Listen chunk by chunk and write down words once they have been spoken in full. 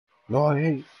No, I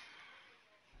ain't.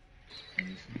 Let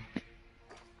me see.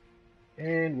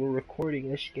 And we're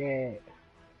recording a scat.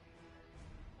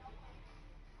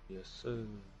 Yes, sir.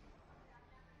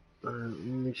 Alright, let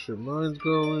me make sure mine's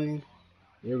going.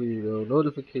 There we go.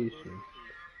 Notification.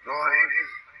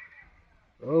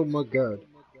 Oh my god.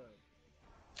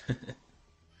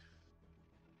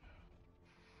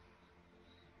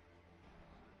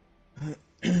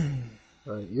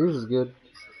 Alright, yours is good.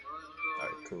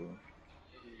 Alright, cool.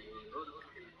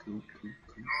 Cool.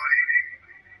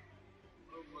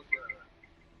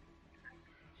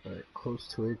 Alright, close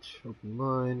Twitch, open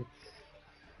mine.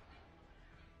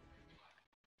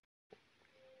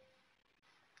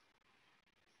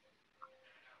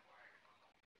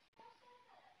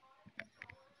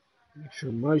 Make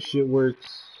sure my shit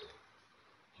works.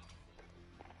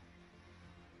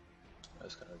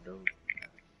 That's kind of dope.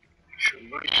 Make sure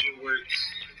my shit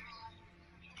works.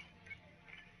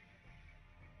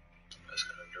 That's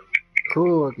kind of dope.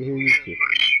 Cool, I can hear you too.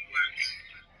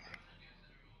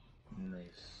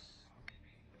 Nice.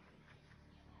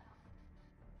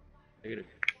 Later.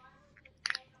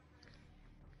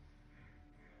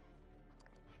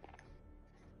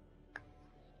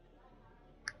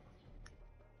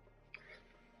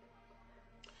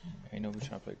 I know we're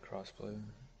trying to play crossplay.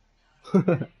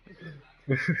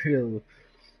 For real.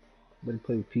 Been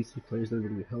playing PC players, they're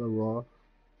gonna be hella raw.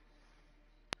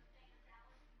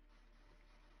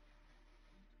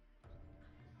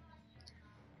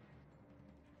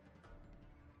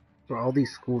 For all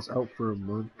these schools out for a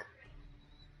month.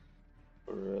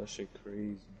 For real, that shit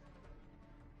crazy.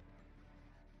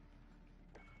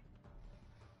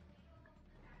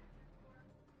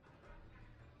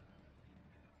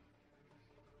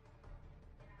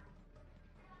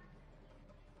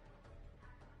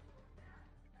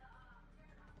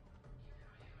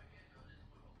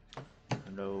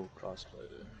 No crossplay.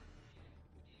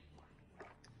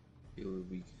 People would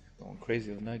be going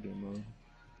crazy on that game mode.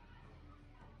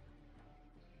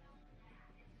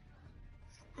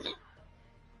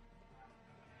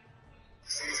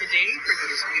 Today for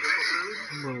this beautiful food.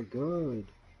 Oh my god.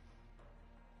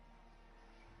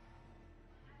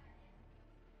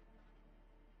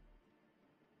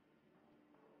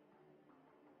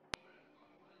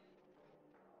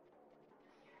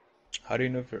 How do you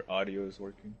know if your audio is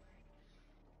working?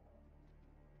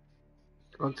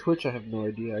 On Twitch, I have no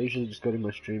idea. I usually just go to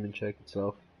my stream and check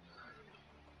itself.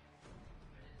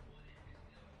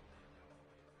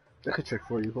 I could check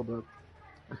for you, hold up.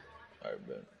 Alright,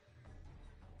 bet.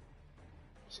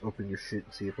 Just open your shit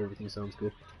and see if everything sounds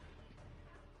good.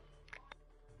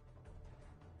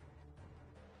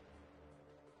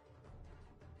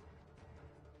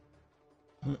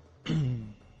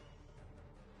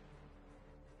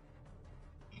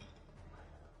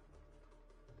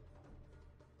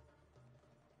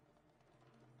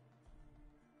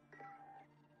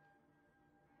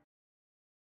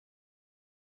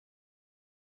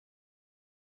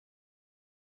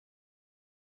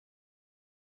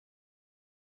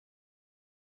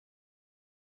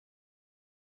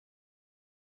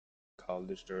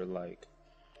 College, they're like,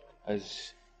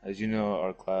 as you know,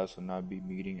 our class will not be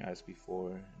meeting as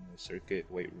before in the circuit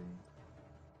weight room.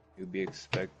 You'll be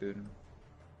expected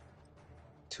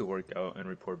to work out and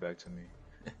report back to me.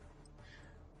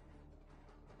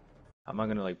 How am I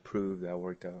gonna like prove that I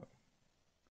worked out?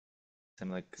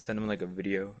 Send them like a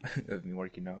video of me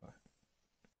working out.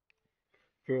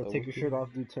 For real, Oh, take your shirt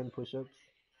off, do 10 push-ups.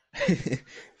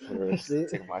 That's it.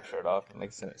 Take my shirt off and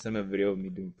like send them a video of me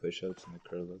doing push-ups and the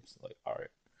curl-ups. Like, all right,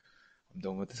 I'm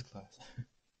done with this class.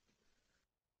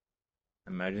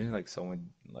 Imagine like someone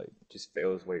like just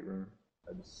fails weight room.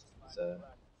 That'd be sad.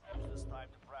 This time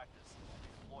to practice.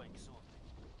 Deploying soon.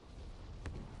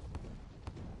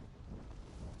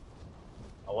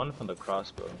 I want to find the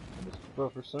crossbow.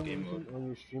 Bro, for some Game reason, mode. on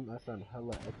your stream, I found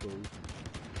hella echoey.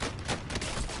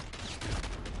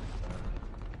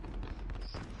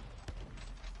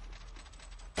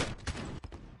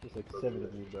 There's like 7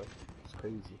 of me, bro. It's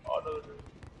crazy. Oh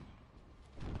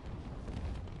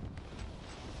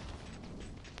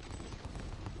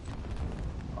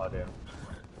damn.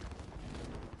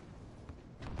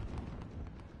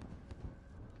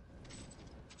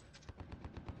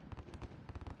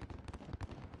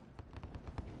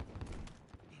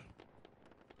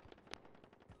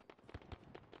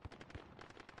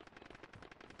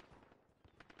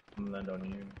 I'm gonna land on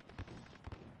you.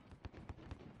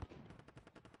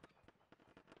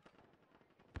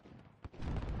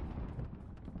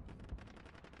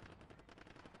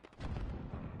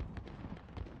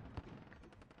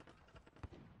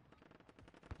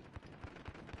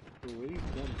 Bro, where are you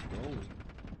guns going?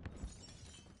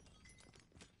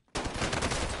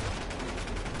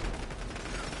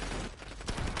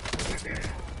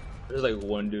 There's like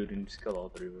one dude and just killed all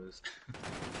three of us.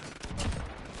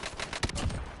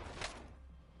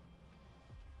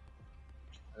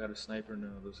 I got a sniper now,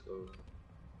 let's go.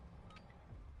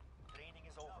 Training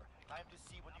is over. Time to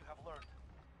see what you have learned.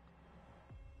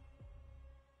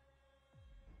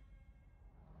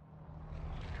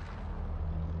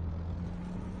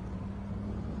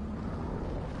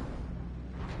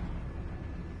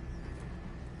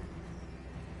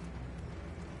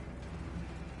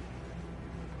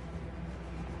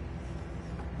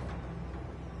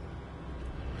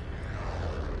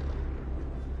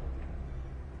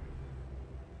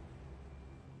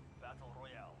 Battle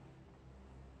Royale.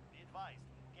 Be advised,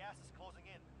 gas is closing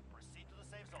in. Proceed to the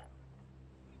safe zone.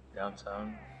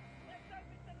 Downtown.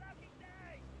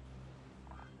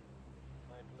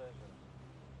 My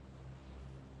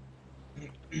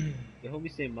pleasure. The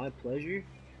homie say my pleasure?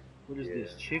 What is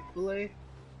this, Yeah. Chick-fil-A?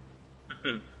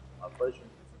 My pleasure.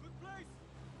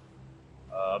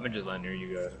 I've been just lying near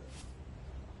you guys.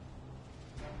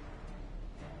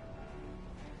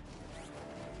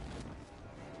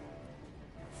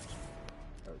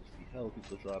 I just see hell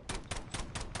people dropping.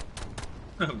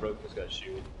 Bro, just got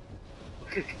shoot.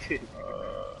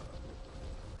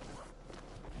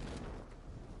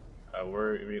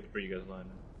 Where you guys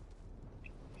landing?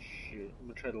 Shit, I'm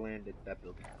gonna try to land at that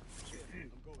building.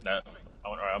 I'm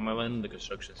gonna land in the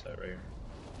construction site right here.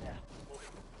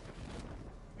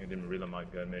 I didn't reload my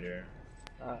gun midair.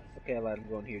 Okay, I'm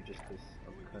going here just cause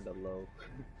I'm kinda low.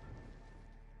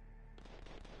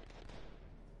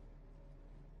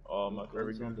 Oh, my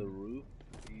Guns gun. on the roof?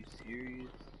 Are you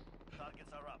serious?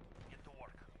 Targets are up. Get to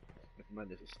work. Never mind,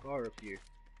 there's a scar up here.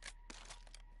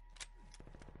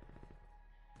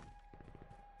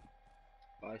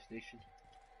 Buy station.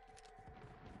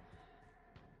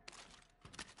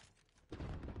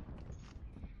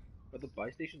 Are the buy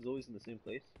stations always in the same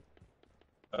place?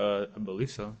 I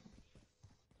believe so.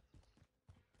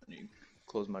 Let me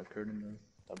close my curtain though.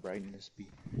 The brightness be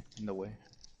in the way.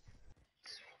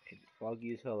 It's fucking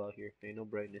foggy as hell out here. Ain't no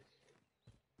brightness.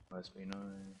 Must be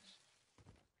nice.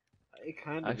 It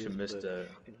kind I of actually is, missed but that.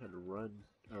 I fucking had to run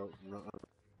out in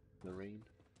the rain.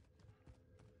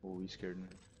 Oh, you scared me.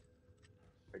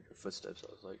 Heard your footsteps.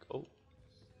 I was like, oh.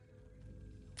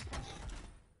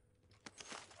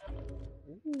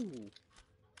 Ooh.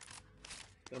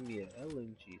 Got me a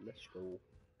LMG. Let's go.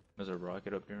 There's a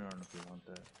rocket up here. I don't know if you want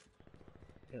that.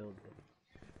 Hell no.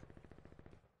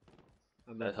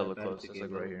 I'm That's not hella that bad at close. the That's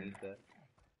game. like I right don't here. need that.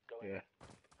 Yeah,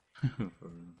 For real.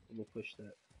 I'm gonna push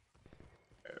that.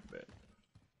 I bet.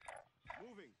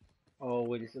 Oh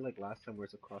wait, is it like last time where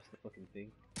it's across the fucking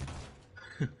thing?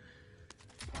 I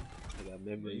got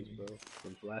memories, Maybe. bro.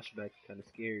 Some flashbacks, kind of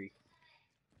scary.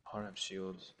 I don't have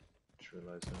shields. Just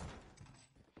realized that.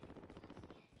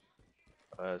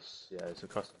 Yeah, it's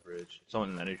across the bridge.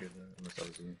 Someone landed here though, unless that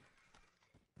was you.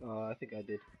 I think I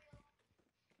did.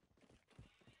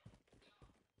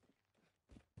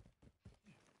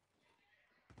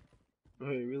 Oh,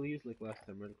 it really is like last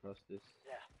time, right across this.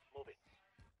 Yeah,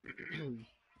 moving.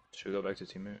 Should we go back to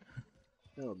teammate?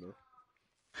 Hell no.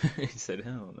 He said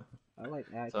hell no. I like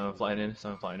action. Someone flying in,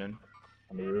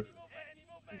 on the roof.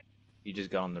 You just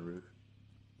got on the roof.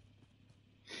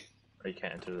 Or you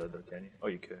can't enter the door, can you? Oh,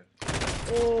 you could.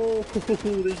 Oh,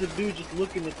 there's a dude just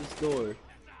looking at this door.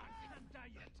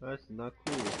 That's not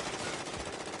cool.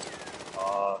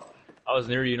 I was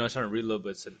near you, I was trying to reload, but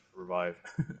it said revive.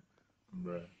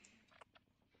 Bruh.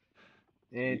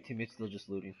 And teammates still just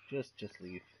looting. Just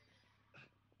leave.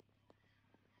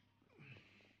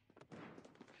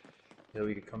 Yeah,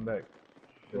 we could come back.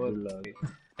 What? Good luck.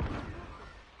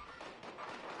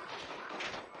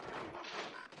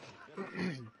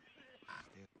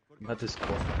 I'm at this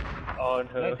corner. Oh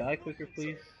Can I no. die quicker,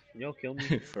 please? Y'all kill me.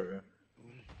 For real.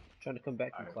 Trying to come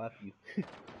back and clap you.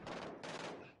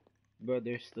 Bro,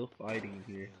 they're still fighting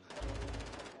here.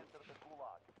 Enter the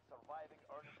gulag. Surviving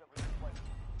earns a redeployment.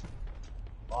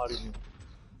 Body me.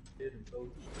 Get him,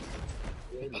 coach.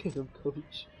 Get him,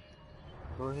 coach.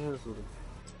 Throw hands with him.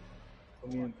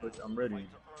 Come in, coach. I'm ready. Fight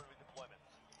to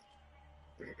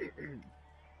earn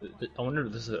redeployment. I wonder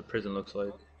if this is a prison looks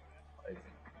like. Win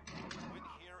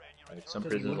here and you Like some I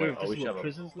prisons wonder like, if oh, we this is should have what a.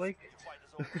 prison's like. fight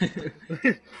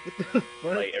is over.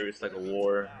 What? Like, it's like a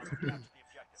war. Capture the objective.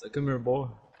 It's like, come here, boy.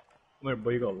 Come here, boy.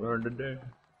 You gotta learn today.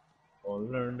 Gonna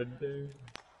learn today.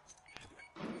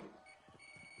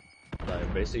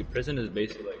 Like, basically, prison is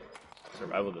basically like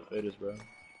survival of the fittest, bro.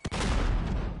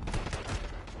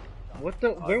 What the?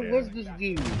 Oh, Where damn. was this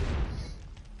dude?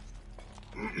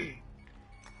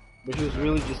 But he was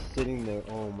really just sitting there.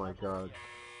 Oh my god. Your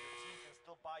team can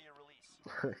still buy your release.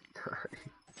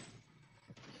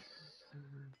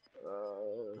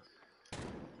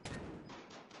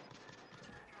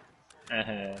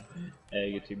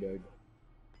 Hey, get teabagged.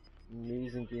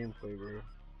 Amazing gameplay, bro.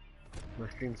 My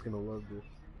stream's gonna love this.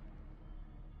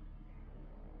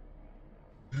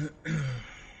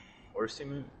 Where's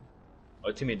teammate?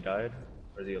 Oh, teammate died?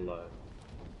 Or is he alive?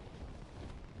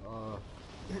 No,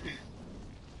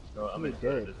 I'm in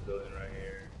dead. this building right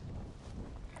here.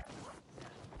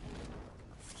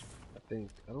 I think.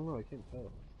 I don't know, I can't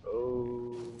tell.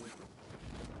 Oh.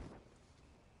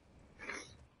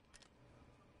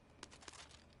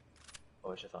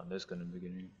 Oh, I should have found this gun in the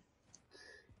beginning.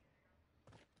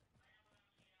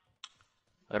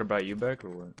 I gotta buy you back or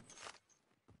what?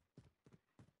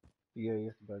 Yeah, you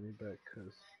have to buy me back,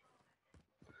 cause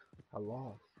I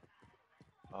lost.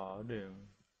 Oh, damn.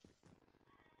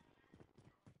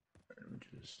 Let me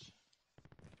just...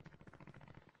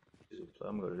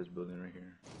 I'm gonna go to this building right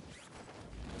here.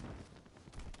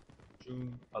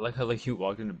 I like how you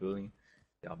walked in the building,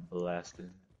 got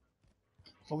blasted.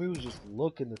 Somebody was just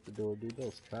looking at the door, dude. That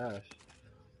was trash.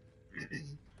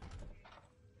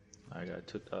 I got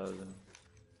 2,000.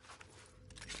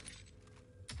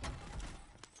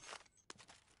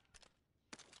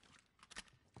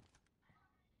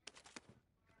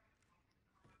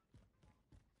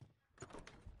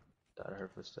 Thought I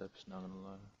heard footsteps, not gonna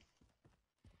lie.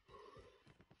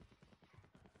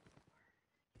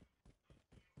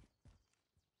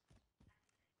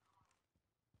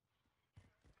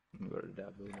 I'm gonna go to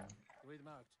that building. Read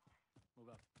marked. Move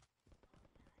up.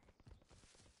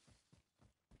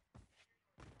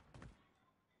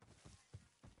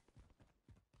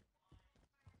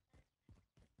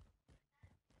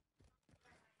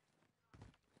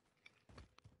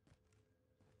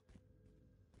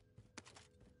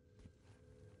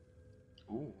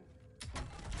 Ooh.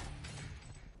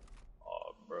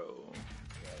 Oh, bro.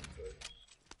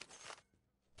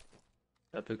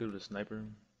 I picked up the sniper.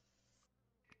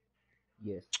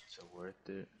 Yes. So worth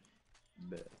it.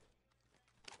 Bet.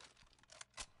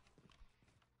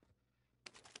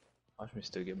 Watch me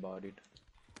still get bodied.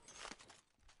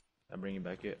 I bring you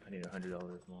back yet? I need $100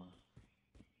 more.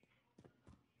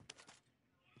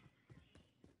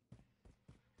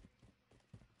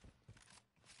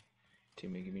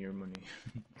 Teammate, give me your money.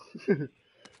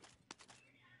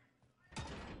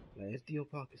 Last deal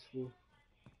pockets full.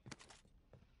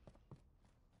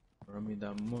 Run me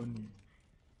that money.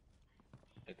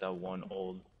 Like that one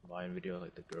old Vine video,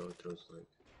 like the girl throws like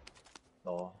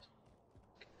dolls.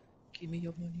 Give me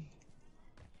your money.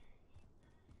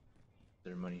 Is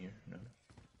there money here? No.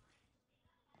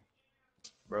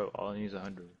 Bro, all I need is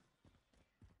 100.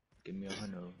 Give me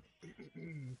 100.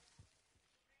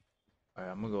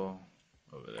 Alright, I'm gonna go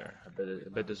over there. I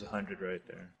bet there's 100 right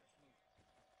there.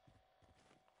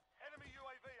 Enemy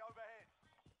UAV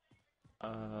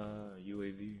overhead.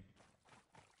 UAV.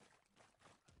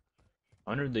 I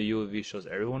wonder if the UAV shows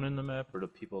everyone in the map or the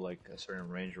people like a certain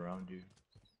range around you.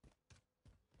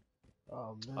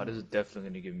 Oh man. Oh, this is definitely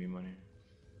gonna give me money.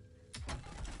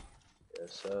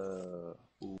 Yes, ooh,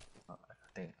 I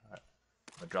think I'm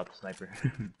gonna drop the sniper.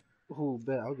 Ooh,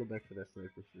 bet I'll go back for that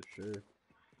sniper for sure.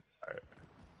 Alright.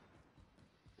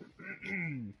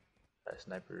 That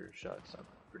sniper shot's up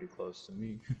pretty close to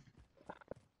me.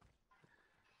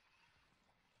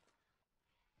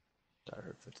 I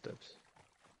heard footsteps.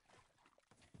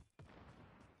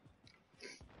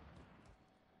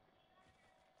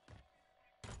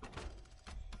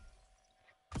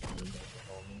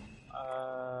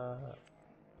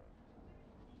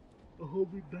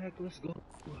 Hold me back, let's go.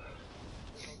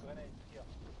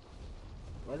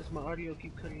 Why does my audio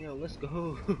keep cutting out? Let's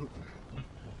go.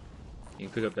 You can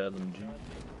pick up that LMG.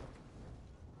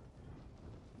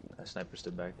 That sniper's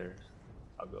still back there.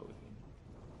 I'll go with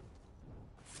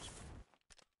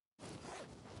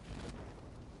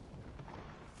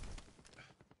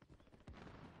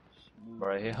you.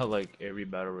 Bro, I hate how like every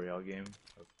battle royale game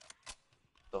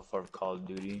so far of Call of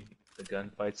Duty, the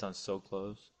gunfight sounds so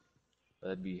close.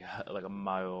 That'd be like a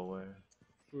mile away.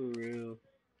 For real.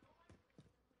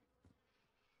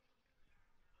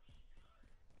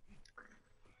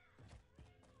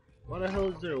 Why the hell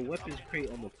is there a weapons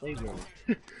crate on the playground?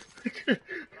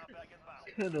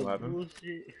 Kind of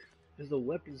bullshit. There's a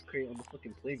weapons crate on the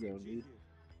fucking playground, dude.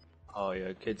 Oh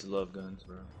yeah, kids love guns,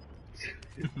 bro.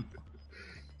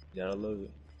 Yeah, I love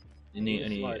it. You need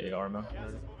any AR ammo?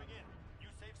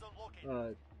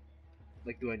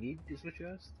 Like, do I need is what you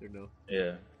asked, or no?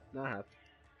 Yeah. No, I have.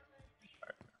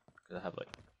 Alright. Cause I have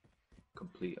like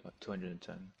complete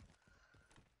 210.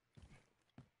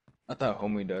 I thought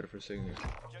homie died for a second.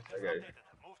 Objectives updated.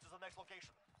 Move to the next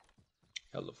location.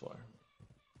 Hella far.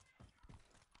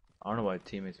 I don't know why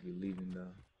teammates be leaving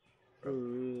though. For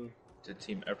real. It's a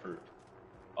team effort.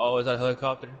 Oh, is that a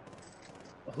helicopter?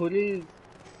 Oh, it is.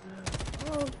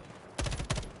 Oh.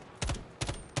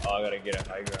 Oh, I gotta get a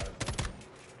high ground.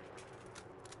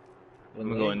 They're I'm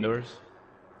gonna go landing. indoors.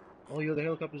 Oh, yo, the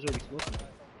helicopter's already smoking.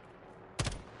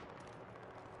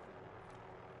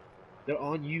 They're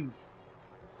on you.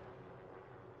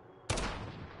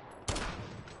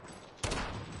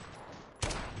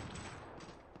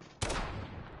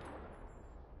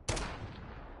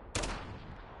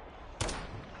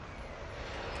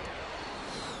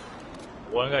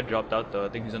 One guy dropped out though. I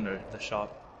think he's in the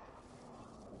shop.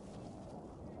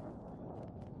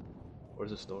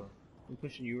 Where's the store? I'm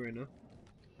pushing you right now.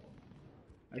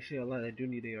 Actually, I lied. I do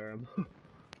need AR ammo.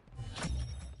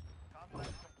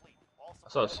 Contract complete. All I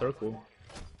saw a support circle.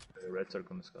 A red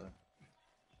circle in the sky.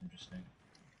 Interesting.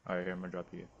 Alright, here, I'm gonna drop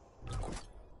you.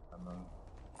 I'm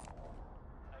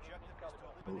objective is to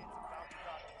eliminate some bounty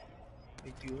targets.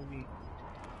 Thank you, homie.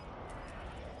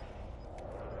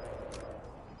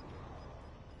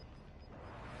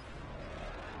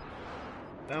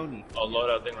 Bounty. Oh,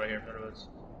 loadout thing right here in front of us.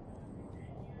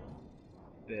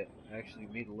 Bet. I actually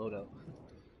made a loadout.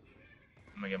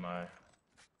 I'm gonna get my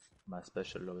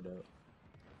special loadout.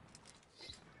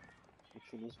 Which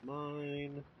one is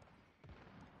mine?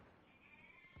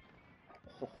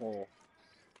 Oh,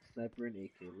 sniper and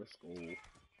AK. Let's go.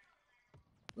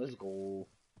 Let's go.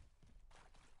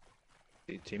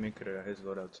 The teammate could have got his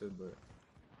loadout too, but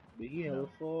But yeah, No. what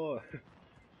for?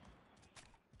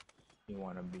 you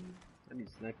wanna be I need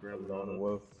sniper a ammo. lone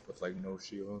wolf with like no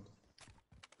shield.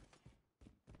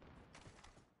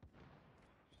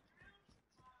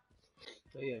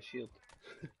 Oh yeah, shield.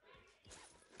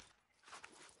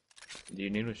 Do you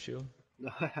need a shield? No,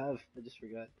 I have. I just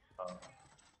forgot.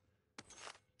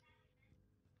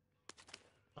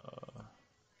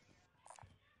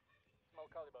 Small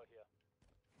caliber here.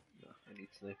 No, I need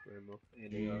sniper ammo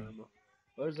and Yeah. AR ammo.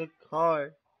 Where's the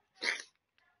car?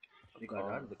 You got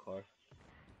car. out of the car.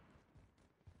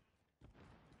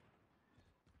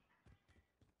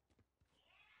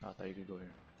 I thought you could go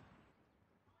here.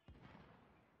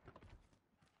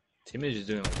 Teammate just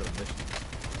doing like little missions.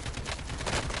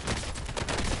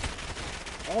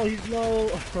 Oh, he's low.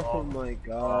 Oh, Oh. my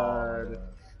god.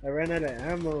 I ran out of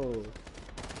ammo.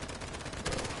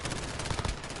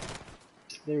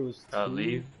 There was two.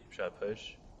 Leave? Should I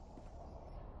push?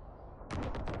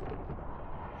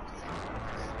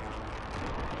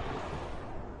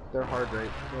 They're hard right.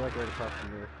 They're like right across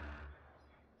from there.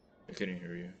 I couldn't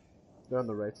hear you. They're on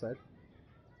the right side.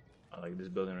 I like this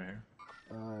building right here.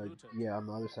 Yeah, on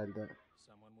the other side of that.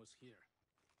 Someone was here.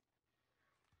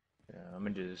 Yeah, I'm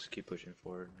gonna just keep pushing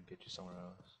forward and get you somewhere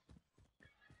else.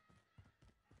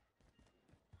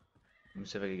 Let me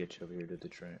see if I can get you over here to the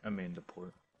train. I mean, the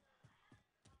port.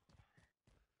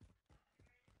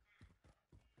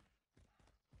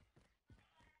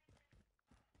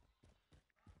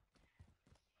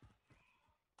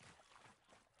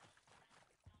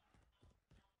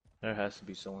 There has to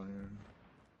be someone here.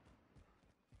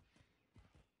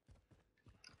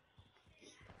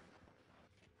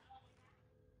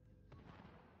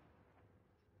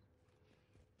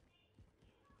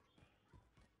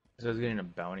 This guy's getting a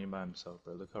bounty by himself,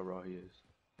 bro. Look how raw he is.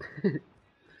 This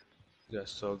guy's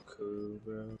so cool,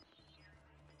 bro.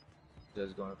 This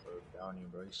guy's going for a bounty,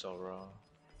 bro. He's so raw.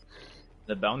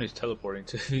 The bounty's teleporting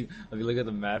too. If you look at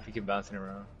the map, he keep bouncing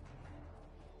around.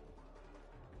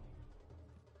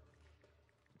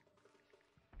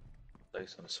 Like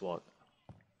he's on a SWAT.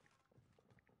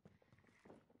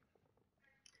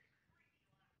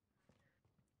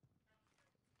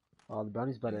 Oh, the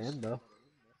bounty's about to end though.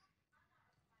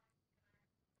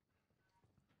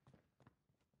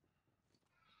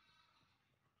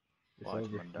 It's Watch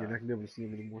over. him die. You're not gonna be able to see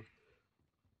him anymore.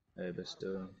 Hey, but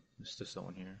still, there's still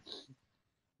someone here.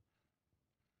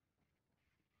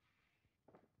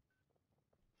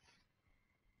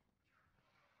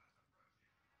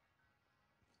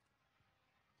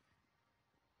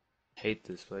 Hate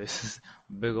this place.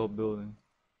 Big old building.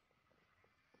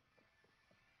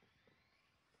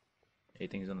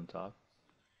 Anything's on the top.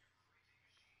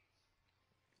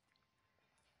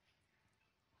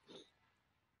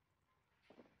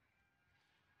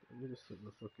 I'm gonna sit in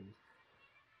the fucking.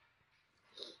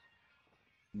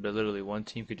 But literally, one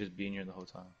team could just be in here the whole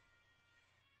time.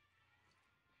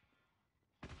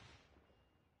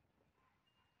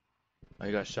 Oh,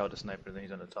 you got shot the sniper, then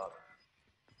he's on the top.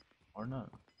 Or not.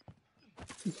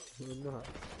 I'm not.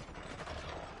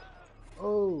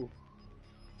 Oh!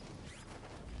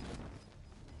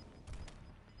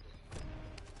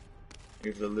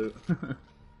 Here's the loot.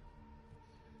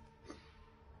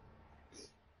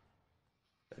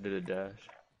 I did a dash.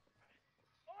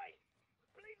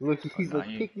 Look, Oh, he's nah, like,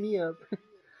 pick me up.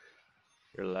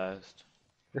 you're last.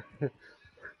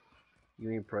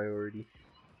 You ain't priority.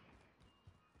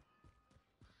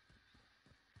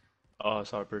 Oh, I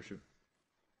saw a parachute.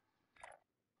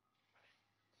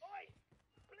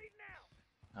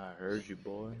 I heard you,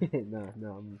 boy. Nah,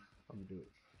 I'm gonna do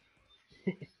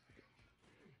it.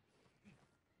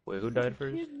 Wait, who died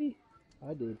first? Kidding me?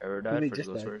 I did. Whoever He died may first just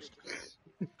goes died. first.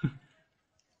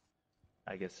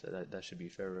 I guess that should be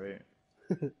fair, right?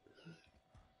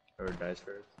 Whoever dies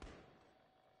first.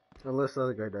 Unless the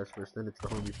other guy dies first, then it's the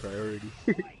homie priority.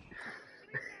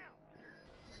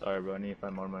 Sorry, bro. I need to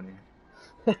find more money.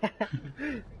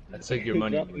 I took your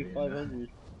money, Drop but me you know. 500.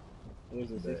 What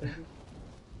is it, But 600?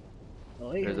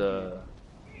 Oh, there's 800. a.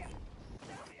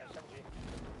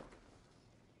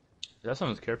 Is that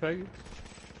someone's care package?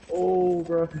 Oh,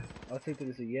 bro. I'll take that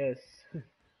as a yes.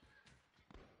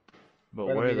 But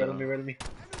Right on where me, though? right on me, right on me.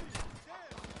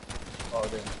 Oh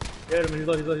damn. Yeah, he's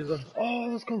low, he's low. Oh,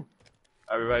 let's go.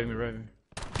 Alright, revive me.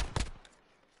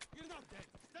 You're not dead.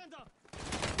 Stand up.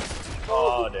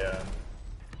 Oh damn.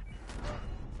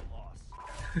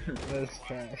 That's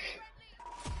trash.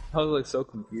 I was like so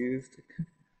confused.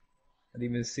 I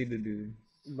didn't even see the dude.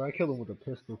 Bro, I killed him with a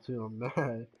pistol too, I'm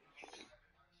mad.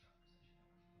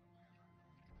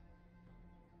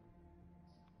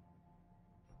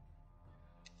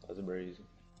 That's very easy.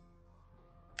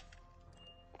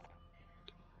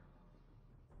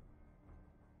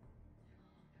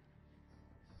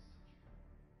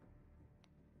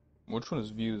 Which one is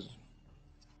views?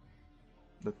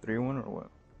 The 3 one or what?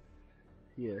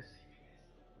 Yes.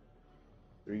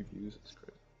 3 views, that's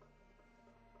great.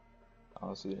 I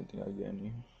don't see anything I get in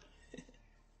here.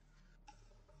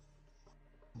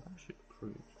 That shit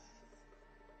crazy.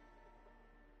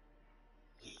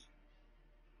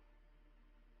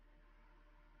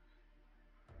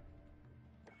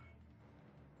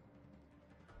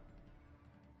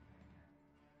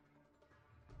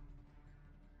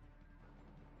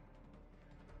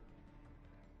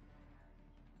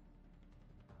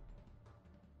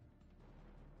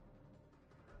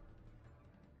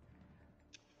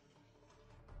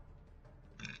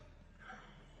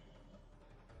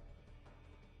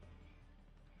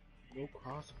 No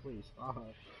crossplay, stop.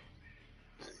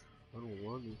 I don't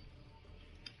want it.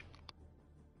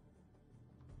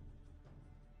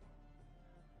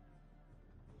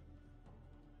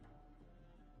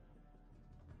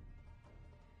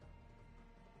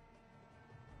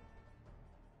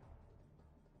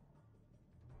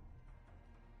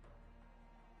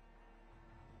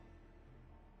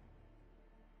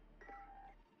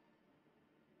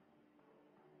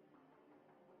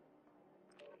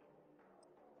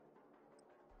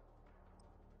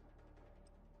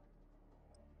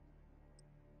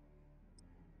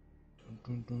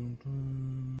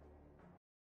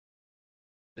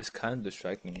 It's kind of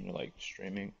distracting when you're like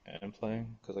streaming and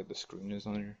playing, cause like the screen is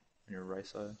on your right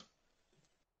side.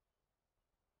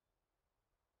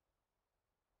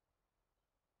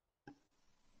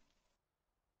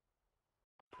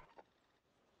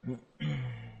 Ready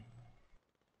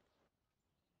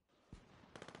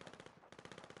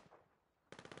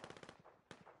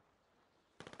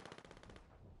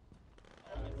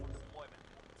for deployment.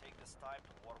 Take this time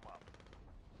to warm up.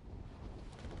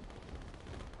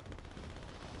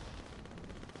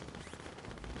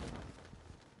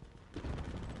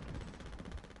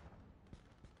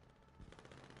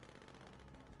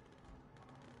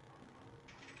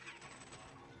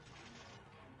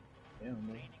 Damn,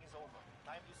 man. Training is over.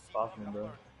 Time to see Fuck what me, you have bro.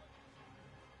 learned.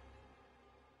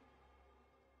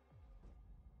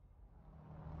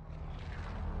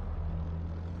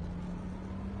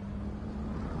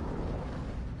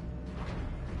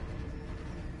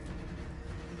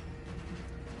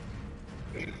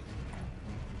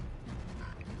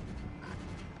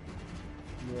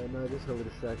 Yeah, no, it is hella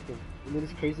distracting. And then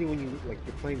it's crazy when you, like,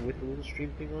 you're playing with the little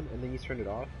stream thing on, and then you turn it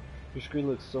off. Your screen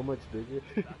looks so much bigger.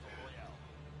 Battle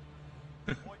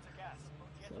Royale. Points of gas.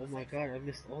 Get to Oh the my safe god, zone. I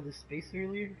missed all this space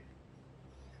earlier?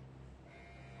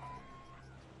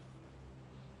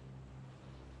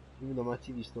 Even though my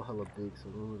TV's still hella big, so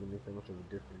it don't really make that much of a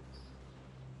difference.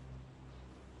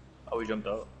 Oh, we jumped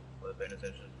out. Wasn't paying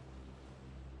attention.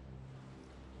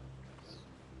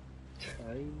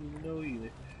 I didn't even know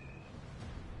either.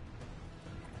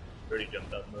 Already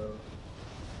jumped out, bro.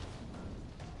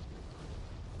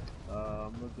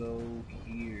 I'm gonna go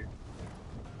here.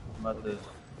 I'm about this.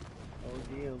 Oh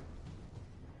damn. I'm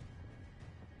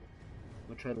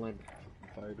gonna try to land the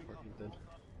fire department then.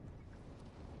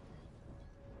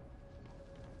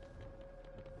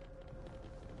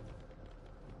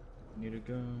 Need a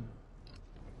gun.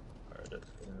 Alright, that's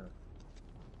good enough.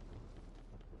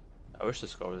 I wish the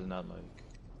scar was not like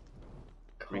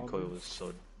recoil was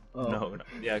so no,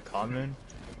 yeah, common,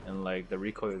 and like the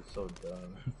recoil is so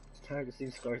dumb. I'm tired of seeing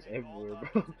scars everywhere,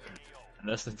 bro. And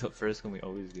that's like the first one we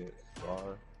always get.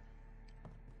 Scar.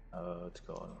 What's it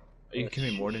called? You can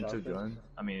give me more than 2 guns.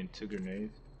 I mean 2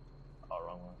 grenades. Oh,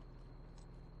 wrong one.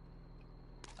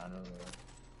 I know.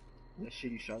 That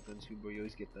shitty shotgun too, bro. You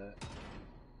always get that.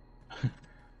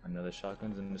 I know the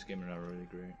shotguns in this game are not really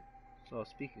great. Oh,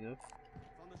 speaking of.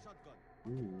 Found a shotgun.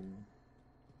 Ooh.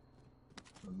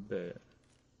 I bet.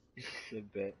 I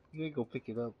bet. You ain't go pick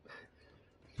it up.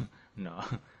 No,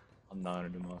 I'm not gonna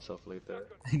do myself like that.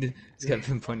 It's got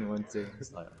pinpointing one thing.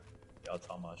 It's like, y'all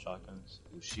talking about shotguns,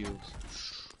 ooh, shields,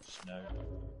 snag.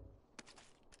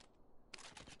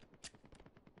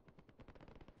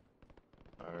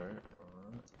 Alright.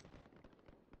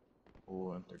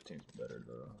 Ooh, M13's better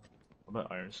though. What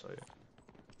about Iron Sight?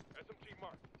 SMG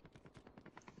mark.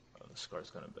 Oh, the Scar's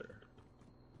kinda better.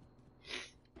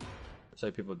 Let's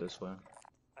say people this way.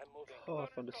 I'm moving. Oh, I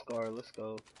found a scar. Let's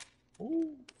go.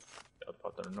 Ooh. Yeah, I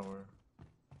popped out of nowhere.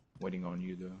 Waiting on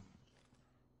you though.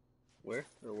 Where?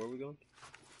 Or where are we going?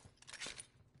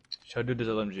 Should I do this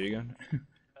LMG again?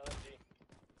 LMG.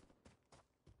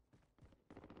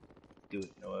 Do it.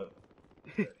 You know what?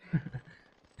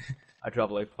 I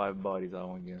dropped like 5 bodies on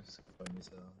one game. Funny as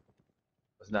hell.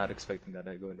 Was not expecting that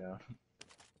to go down.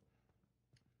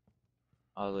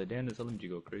 I was like, damn, this LMG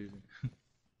go crazy.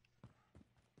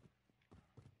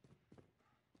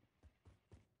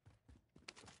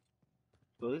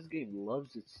 Bro, this game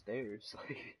loves its stairs.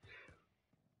 Like,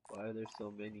 why are there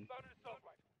so many?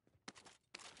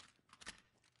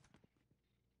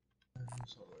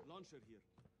 Launcher here.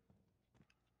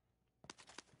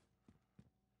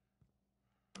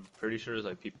 I'm pretty sure there's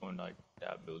like people in like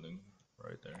that building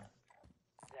right there.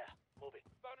 Yeah, moving.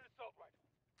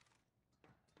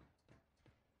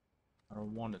 I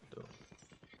don't want it though.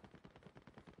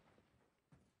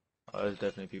 Oh, there's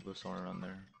definitely people somewhere around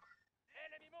there.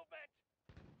 Enemy movement.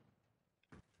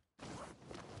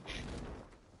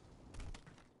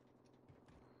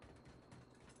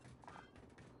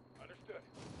 Understood.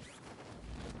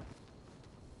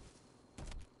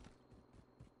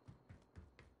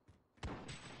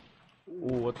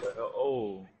 Ooh, what the hell?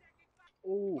 Oh.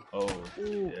 Ooh. Oh.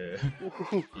 Ooh. Yeah.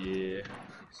 Ooh. Yeah.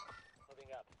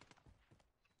 Moving up.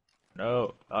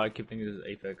 No. Oh, I keep thinking this is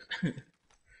Apex.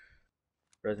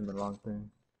 Pressing the wrong thing.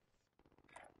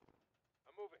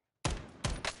 I'm moving.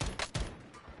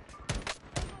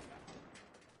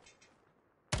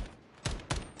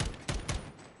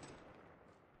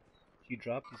 He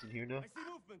dropped. He's in here now. I see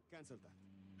movement. Cancel that.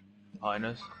 Behind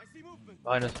us. I see movement.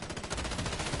 Behind us.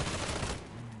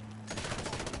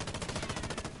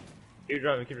 Keep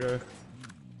driving, keep driving.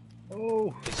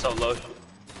 Oh. He's so low.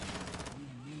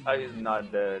 Oh, he's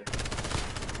not dead.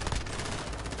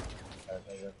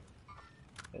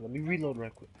 Hey, let me reload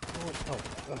right quick.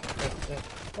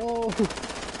 Oh.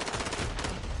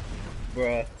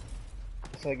 Bruh.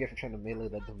 That's what I get for trying to melee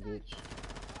that dumb bitch.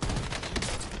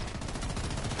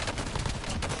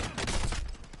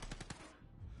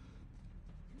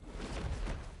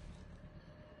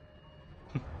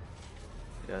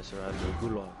 Yeah, sir, I do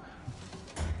gulag.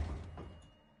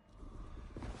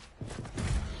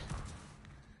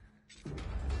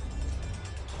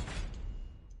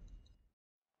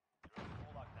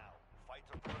 Gulag now.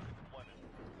 Fighter perfect deployment.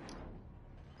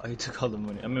 Oh, he took all the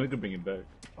money. I mean, we could bring it back.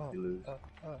 Oh, You lose. Let's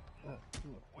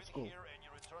Win go. here and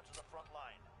you return to the front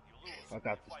line. You lose. I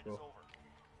got the this, fight bro. is over.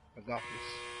 I got this.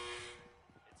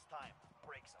 It's time.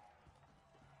 Break some.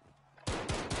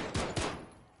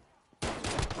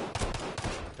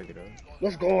 Pick it up.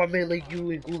 Let's go, I melee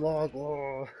you in gulag.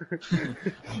 Oh.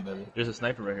 There's a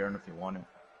sniper right here. I don't know if you want it.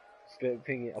 Just go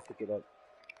ping it, I'll pick it up.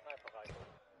 Sniper rifle.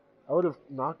 I would have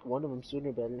knocked one of them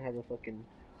sooner, but I didn't have a fucking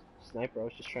sniper. I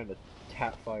was just trying to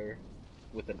tap fire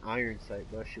with an iron sight,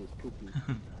 bro. She was poopy.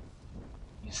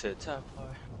 You said tap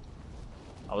fire.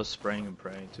 I was spraying and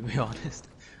praying, to be honest.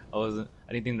 I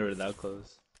didn't think they were that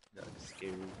close. Got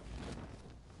scared.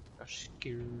 Got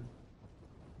scared.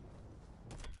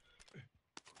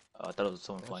 I thought it was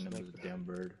someone flying in with a damn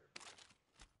bird.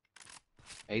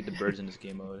 I hate the birds in this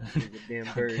game mode. The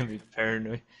damn bird. Get me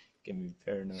paranoid. Get me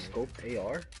paranoid. Scope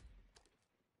AR?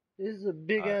 This is a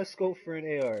big ass scope for an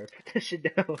AR. Put that shit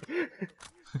down.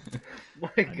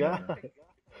 My god.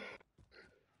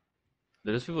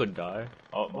 Did those people die?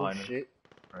 Oh, Oh behind us. shit.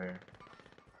 Right here.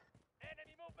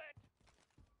 Enemy movement.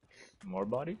 More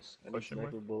bodies? I need Question mark?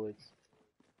 sniper bullets.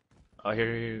 Oh,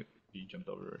 here. You jumped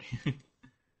over already.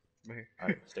 Right here.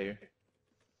 Alright, stay here.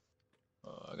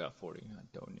 I got 40. I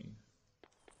don't need.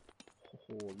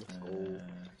 Oh, let's go.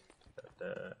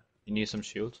 You need some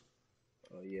shields?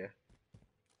 Oh, yeah.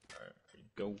 Alright, here you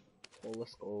go. Oh,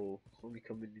 let's go. Homie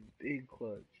coming in big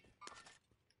clutch.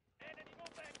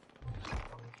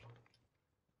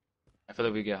 I feel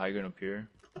like we get high ground up here.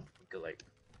 We could like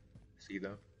see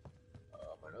them.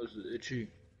 My nose is itchy.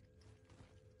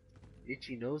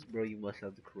 Itchy nose, bro. You must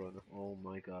have the corona. Oh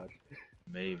my god.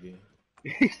 Maybe.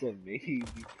 He said maybe.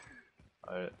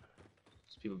 Alright.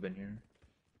 There's people been here.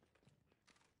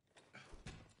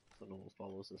 Someone almost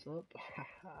follows us up.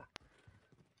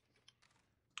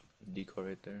 Decoy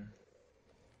right there.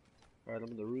 Alright, I'm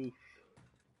on the roof.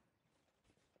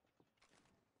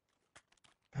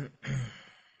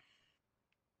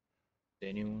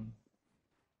 Anyone?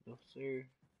 No, sir.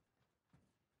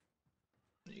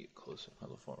 I need to get closer.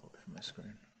 Hella far away from my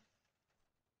screen.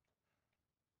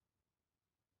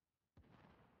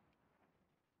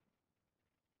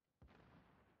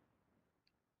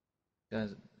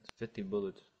 Guys, it's 50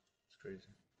 bullets. It's crazy.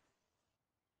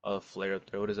 Oh, flare up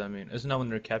there. What does that mean? Isn't that when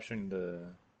they're capturing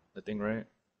the thing, right?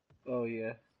 Oh,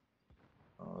 yeah.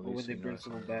 Oh, at Or when least they you know bring it's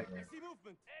someone something back. like I see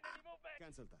movement. Enemy movement.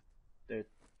 Cancel that. They're.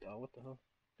 Oh, what the hell?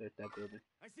 They're at that building.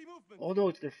 I see movement. Oh no,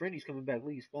 it's their friend. He's coming back.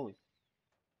 Look, he's falling.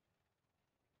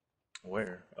 that.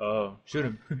 Where? Oh, shoot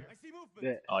him. I see movement.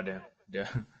 Bet. Oh, damn. Yeah.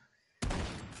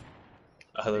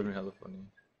 I love me hella funny.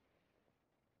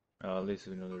 Oh, at least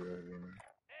we know they're right here.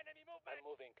 Enemy movement. I'm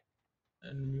moving.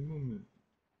 Enemy movement.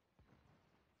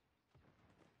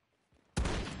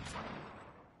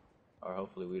 Or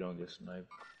hopefully we don't get sniped.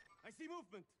 I see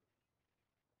movement.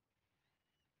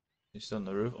 He's still on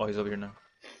the roof? Oh, he's over here now.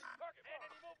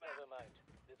 Enemy movement. Never mind.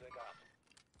 Disregard.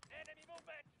 Enemy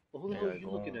movement. Well, who the hell are you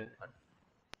looking at?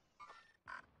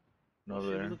 No, Oh, over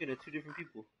shit, there. you're looking at two different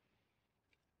people.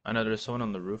 I know there's someone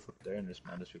on the roof up there and there's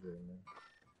madness people in there.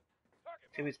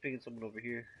 Timmy's picking someone over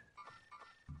here.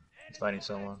 He's fighting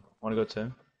someone. Wanna go to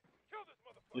him?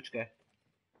 Which guy?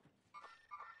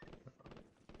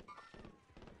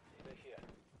 Either here.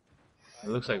 It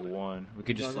looks like one. We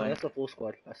could just No, flank. that's the full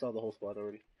squad. I saw the whole squad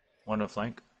already. One to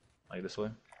flank? Like this way?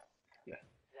 Yeah,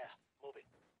 moving.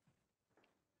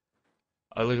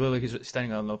 Oh, look, he's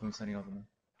standing out in the open, standing out in the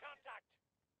Contact.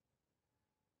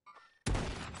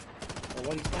 Oh,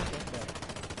 why do you stand like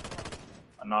that?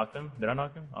 I knocked him? Did I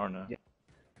knock him? I don't know. Yeah.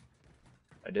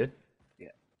 I did? Yeah.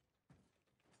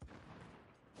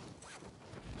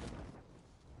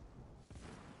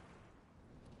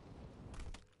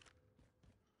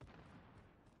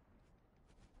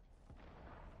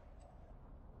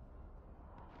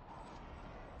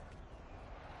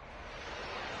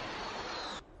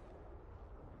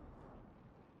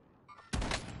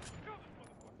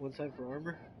 One side for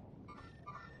armor.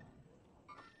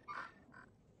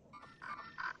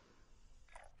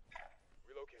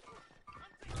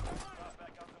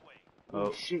 Back out the way.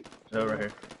 Oh, Shit. no, right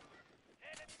here.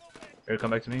 Here,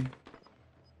 come back to me.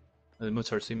 Move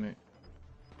to our teammate.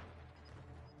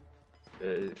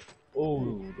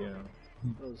 Oh, damn.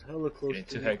 That was hella close Getting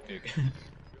to too me. hectic.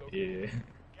 Yeah.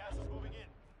 Gas is moving in.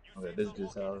 Use Okay, this is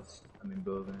his house. I mean,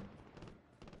 building.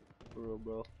 For real,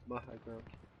 bro. My high ground.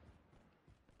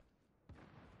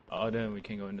 Oh, damn, we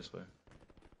can't go in this way.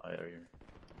 Oh, yeah, right here.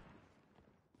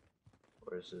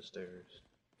 Where's the stairs?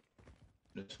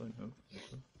 This way? No.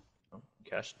 This way? Oh,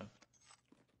 cash now.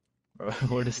 Bro,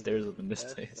 where are the stairs up in this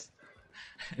place?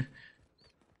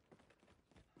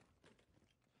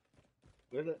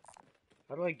 Where the?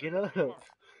 How do I get up?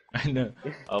 I know.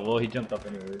 Oh, well, he jumped up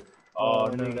anyway. Oh, Oh,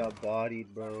 and no. he got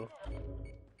bodied, bro.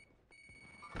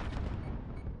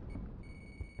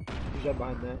 Who's that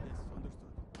behind that? Yes, understood.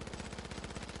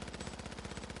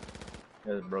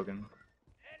 Yeah, it's broken.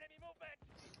 Enemy movement.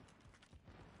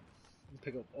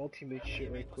 Pick up all teammate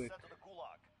shit right quick. Sent to the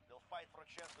gulag. They'll fight for a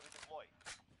chance to redeploy.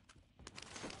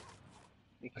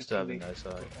 Make I your still have a teammate nice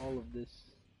eye. for all of this.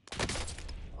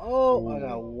 Oh, I Ooh.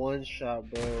 got one shot,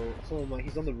 bro.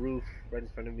 He's on the roof, right in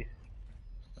front of me.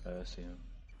 I see him.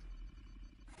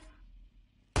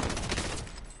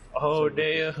 Oh,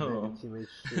 damn! Teammate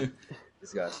shit.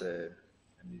 This guy said,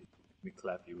 let me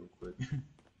clap you real quick.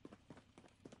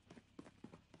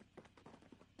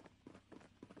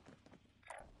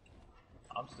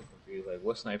 I'm still confused, like,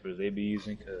 what snipers they be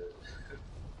using, cause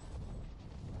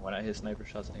when I hit sniper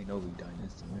shots, ain't nobody dying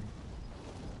instantly.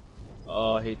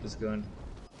 Oh, I hate this gun.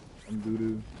 I'm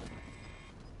doo-doo.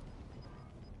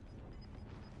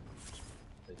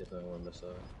 They definitely won this side.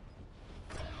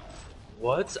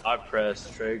 What? I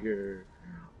pressed trigger.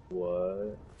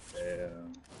 What?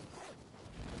 Damn.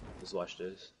 Just watch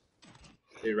this.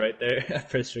 See right there? I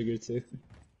pressed trigger too. Damn. This guy said,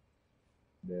 let me clap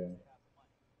you real quick. I'm still confused, like, what snipers they be using, cause when I hit sniper shots, ain't nobody dying instantly.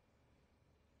 Oh, I hate this gun. I'm doo-doo. They definitely won this side. What?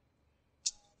 I pressed trigger. What? Damn. Just watch this. See right there? I pressed trigger too. Damn.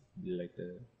 You like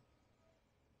that?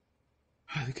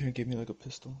 They couldn't give me like a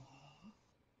pistol.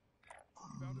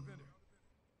 Found a vendor.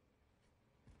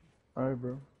 Alright,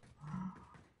 bro.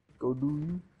 Go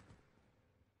do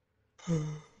you.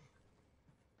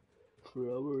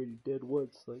 Bro, I'm already dead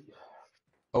once. Like,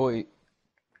 Oh wait,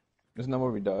 isn't that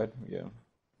where we died? Yeah.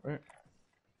 Right.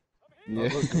 Yeah.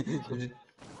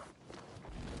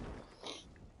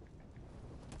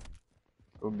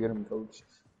 Go get him, coach.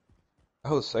 The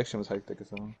whole section was hectic as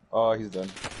hell. Oh, he's done.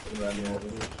 We're gonna run him over.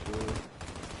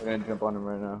 We're gonna jump on him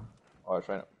right now. Oh, I'm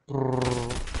trying to.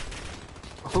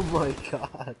 oh my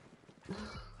god. It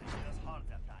was hard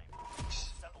that time.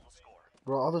 Settle the score.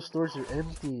 Bro, all the stores are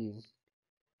empty.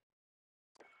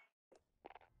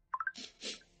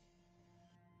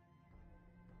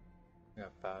 I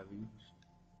got 5 views.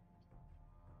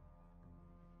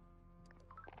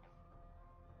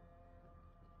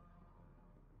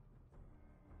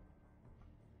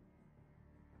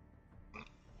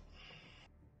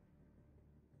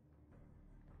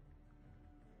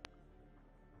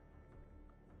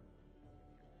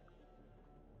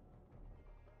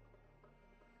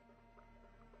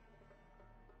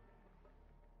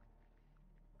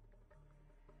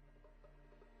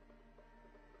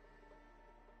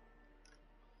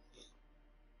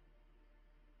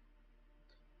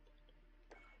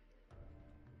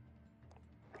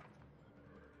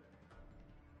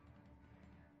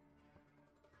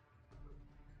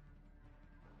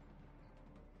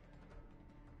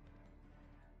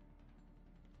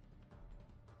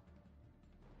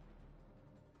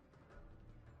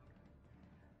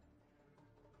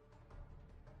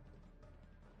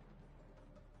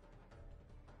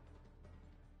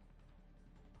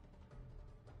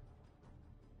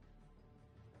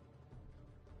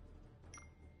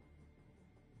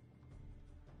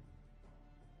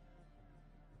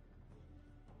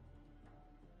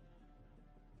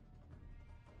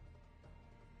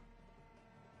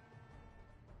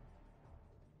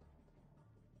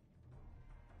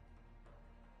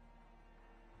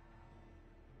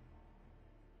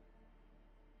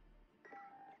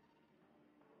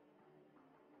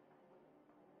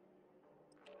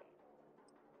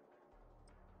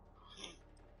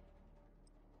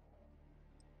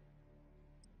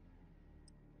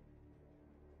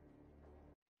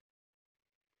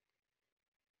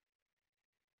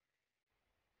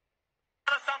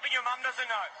 Something your mom doesn't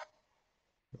know.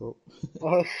 Oh.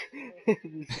 Oh,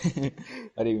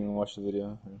 I didn't even watch the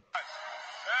video.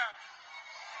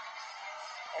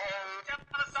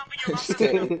 Something your mom Just doesn't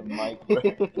take know. the mic,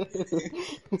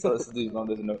 bro. So this dude's mom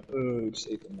doesn't know. Just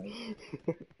take the mic.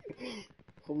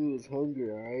 Homie was hungry,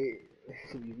 alright?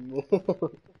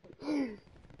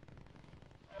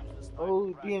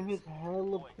 oh, damn, it's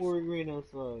hella pouring rain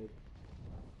outside.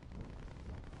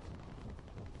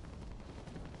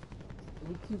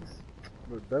 He keeps...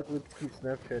 Bro, Douglas keeps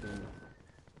Snapchatting me.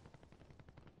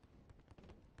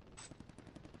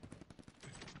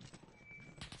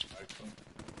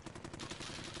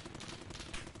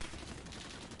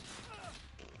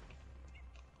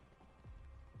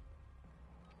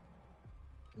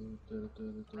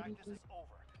 Practice is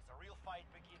over. The real fight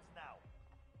begins now.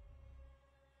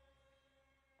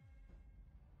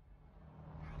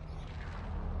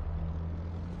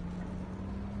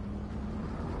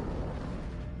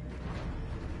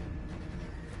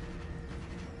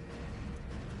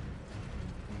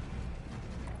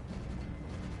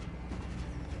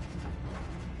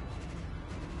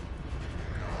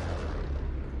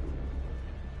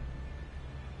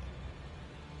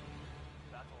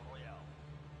 Battle Royale.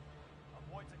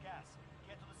 Avoid the gas.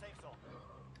 Get to the safe zone.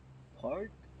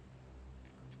 Hard?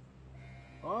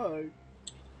 Hard?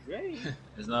 Great!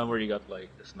 Isn't that where you got like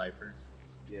the sniper?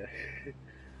 Yeah.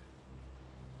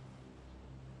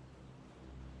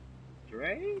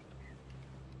 Drake?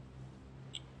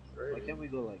 Why can't we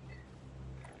go like...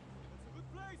 It's a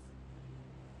good place.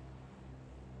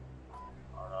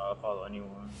 I don't know, I'll follow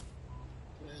anyone.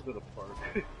 Let's just go to park.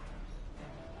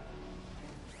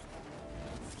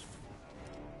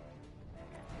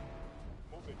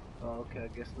 oh, okay, I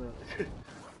guess not.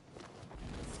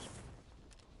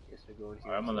 guess we're going here.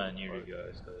 Alright, I'm gonna land near you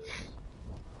guys, cause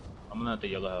I'm gonna at the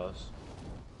yellow house.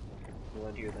 We'll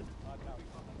land here then.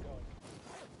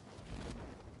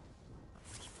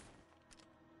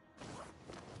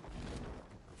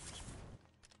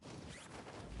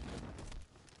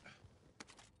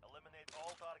 Eliminate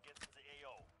all targets in the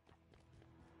AO.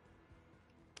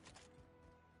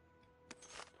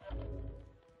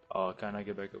 Oh, can I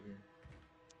get back up here?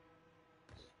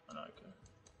 Oh, no, I can't.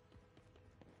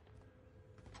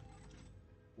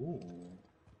 Ooh.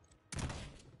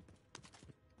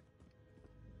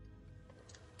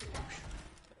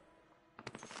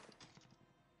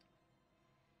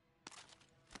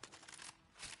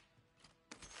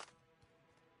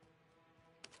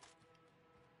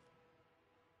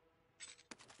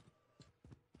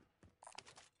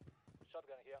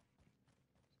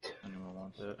 Anyone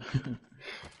want that?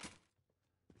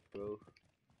 Bro.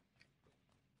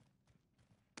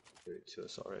 32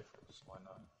 assault rifles, why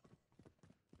not?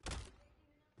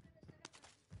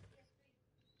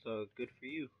 So good for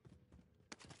you.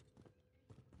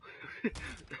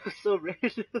 That's so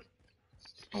random.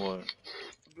 What?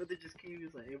 My brother just came. He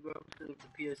was like, "Hey, bro, I'm setting up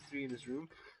the PS3 in his room."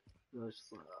 And I was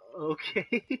just like,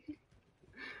 "Okay."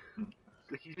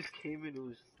 Like he just came in and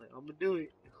was just like, "I'm gonna do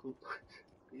it."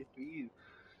 Good for you.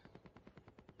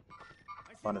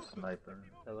 I see Find a movement. sniper.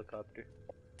 Helicopter.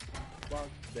 Fuck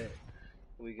that.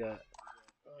 We got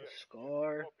a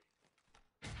Scar.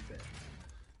 Bet.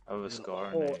 I have a And, scar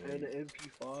and oh, a and an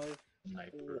MP5.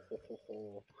 sniper.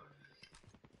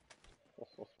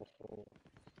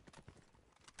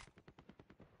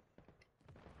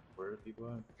 Where are people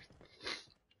at?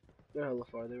 They're hella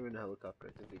far. They were in a helicopter.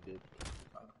 I think they did.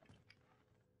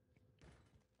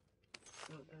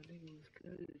 Oh, that nigga was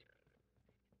good.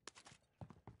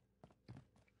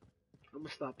 I'm gonna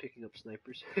stop picking up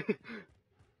snipers.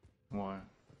 Why?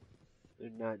 They're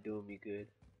not doing me good.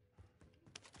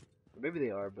 Or maybe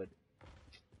they are, but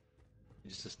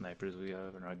Just the snipers we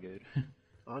have are not good.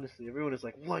 honestly, everyone is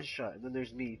like one shot, and then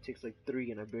there's me. It takes like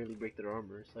 3, and I barely break their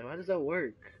armor. It's like, how does that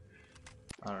work?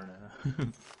 I don't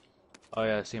know. Oh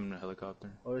yeah, I see him in a helicopter.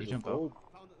 Oh, Did there's he a jump out? gold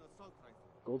Found an assault rifle.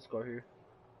 gold scar here.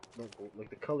 Not gold, like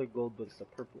the color gold, but it's a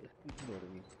purple. You know what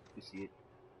I mean? You see it?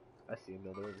 I see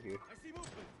another over here. I see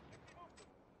movement.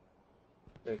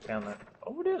 They can't let.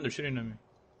 Oh damn, they're shooting at me.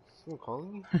 Someone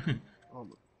calling me? Oh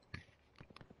my.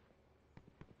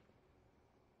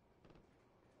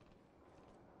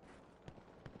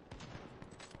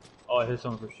 Oh, I hit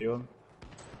someone for shield.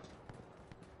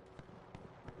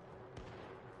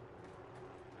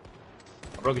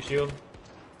 I broke his shield.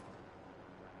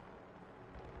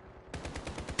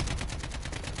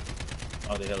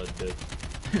 Oh, the hell is dead.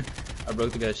 I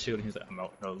broke the guy's shield and he's like, I'm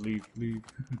out. No, leave, leave.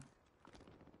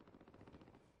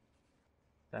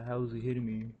 The hell is he hitting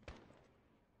me?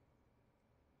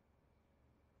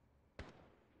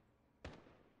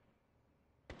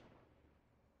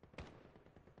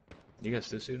 You guys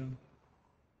still see them?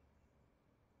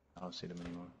 I don't see them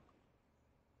anymore.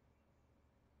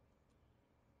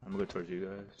 I'm gonna go towards you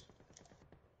guys.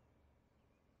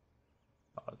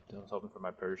 I was hoping for my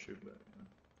parachute, but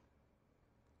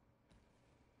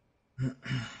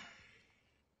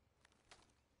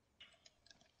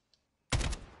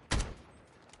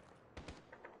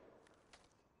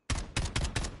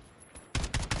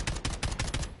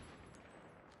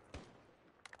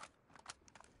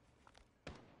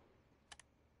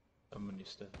so many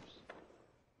steps.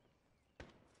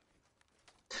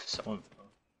 Someone fell.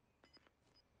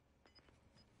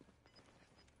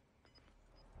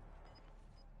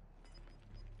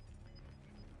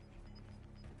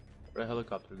 Where'd the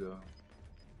helicopter go?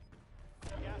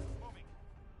 Gas is moving.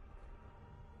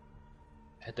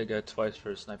 I hit the guy twice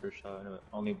for a sniper shot and it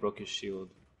only broke his shield.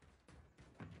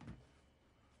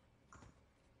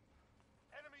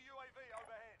 Enemy UAV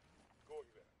overhead. Going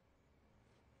there.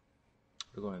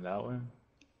 We're going that way?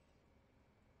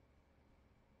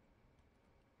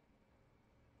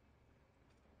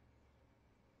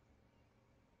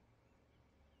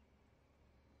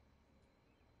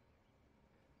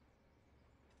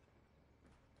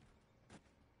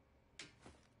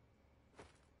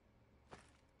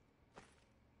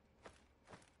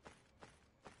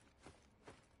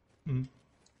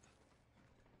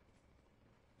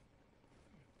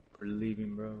 We're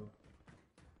leaving, bro.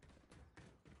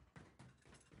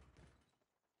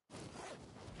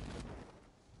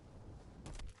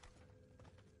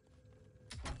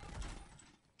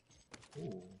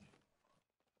 Ooh.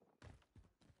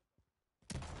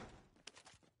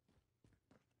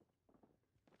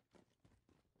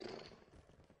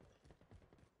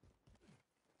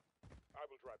 I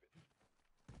will drive it.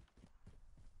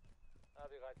 I'll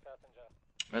be right passenger.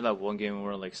 I had that one game where we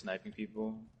were like sniping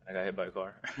people and I got hit by a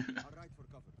car. Alright for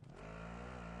cover.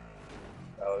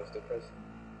 That was depressing.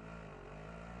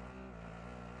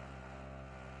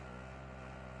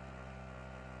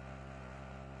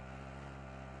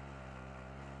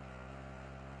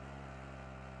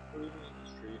 Cruising in the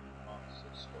street on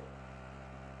 6th floor.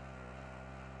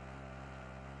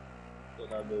 Still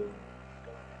not moving.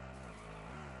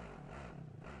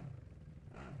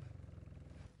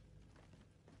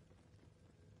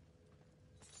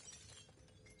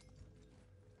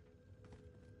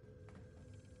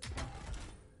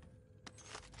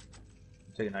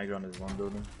 I'm taking high ground as one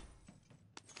building.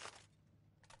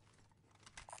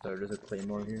 So there's a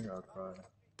claymore here, I'll cry.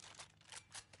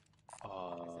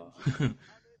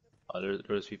 Oh,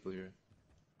 there's people here.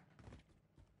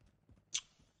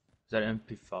 Is that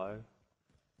MP5?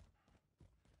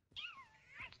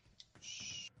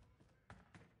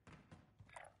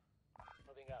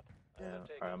 Moving up. Yeah,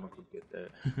 alright, I'm gonna go get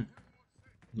that.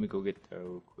 Let me go get that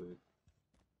real quick.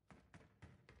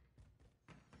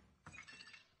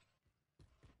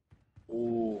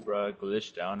 Ooh, bro, I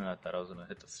glitched down and I thought I was gonna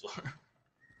hit the floor.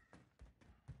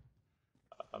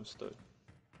 I'm stuck.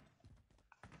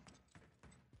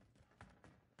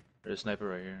 There's a sniper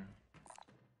right here.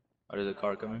 Oh, there's a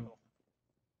car coming.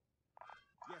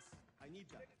 Yes, I need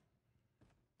that.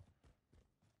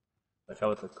 Watch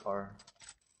out with the car.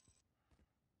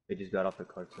 They just got off the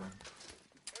car too.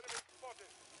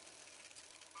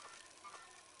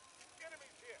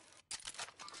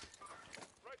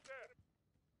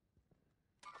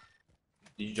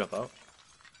 Did you jump out?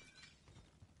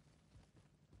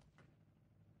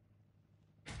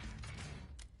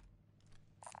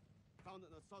 Found an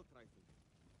assault rifle.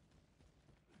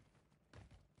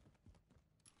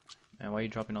 Man, why are you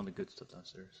dropping all the good stuff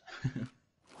downstairs?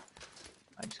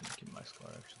 I'm just gonna keep my scar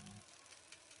actually.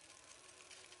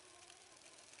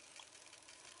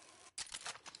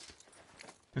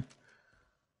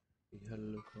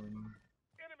 Hello, Coin.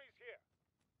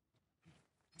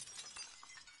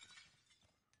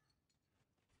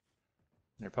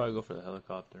 They'll probably go for the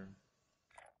helicopter.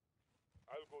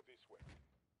 I'll go this way.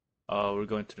 Oh, we're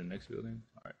going to the next building?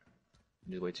 Alright.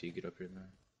 Just wait till you get up here then.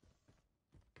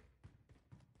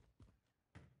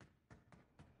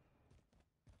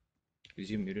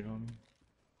 Is you muted on me?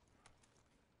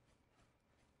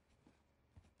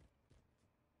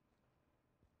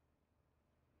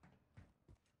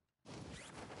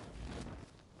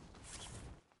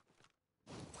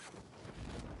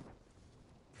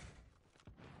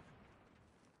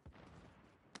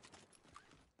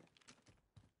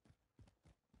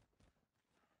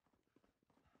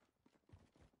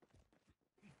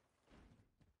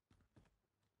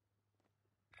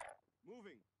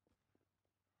 Moving.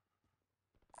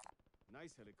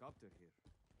 Nice helicopter here.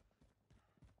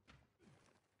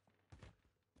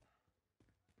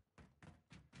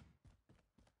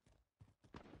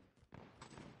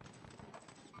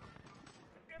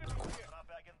 Drop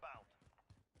bag inbound.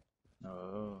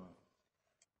 Oh.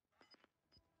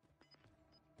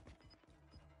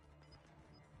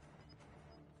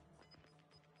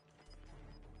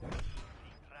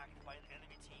 Being tracked by an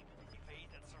enemy team.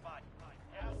 Evade and survive.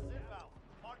 Gas is inbound.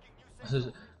 Marking new safe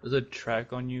zone. There's a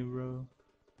track on you, bro.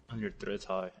 On your threats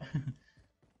high.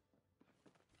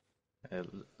 Hey,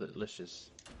 let's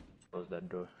just close that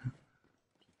door.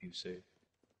 Keep you safe.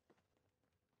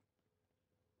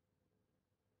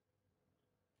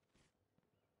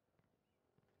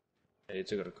 Hey, he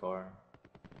took out a car.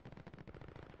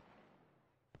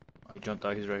 He jumped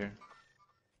out, he's right here.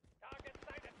 Target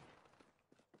sighted.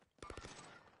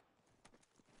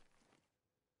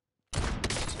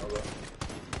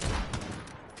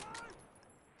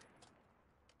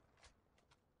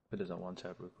 Put this on one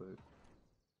tap real quick.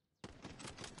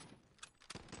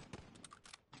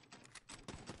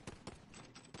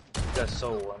 That's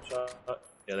so one shot.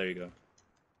 Yeah, there you go.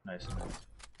 Nice, nice.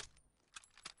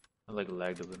 I like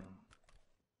lagged a little.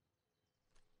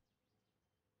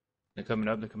 They're coming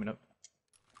up, they're coming up.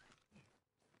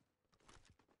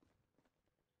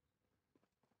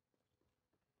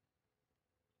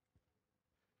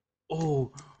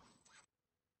 Oh!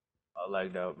 I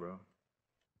lagged out, bro.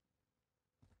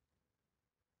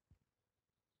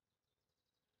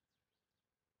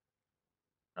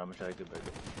 I'm gonna try to get back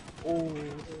up. Oh!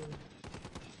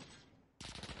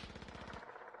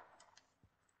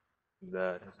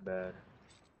 Bad, that's bad.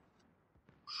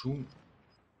 Shoot.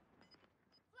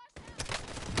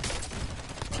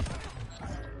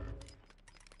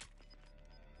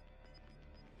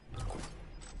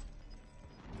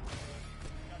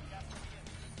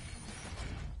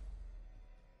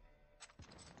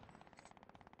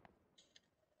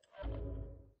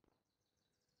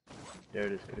 There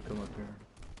it is, could have come up here.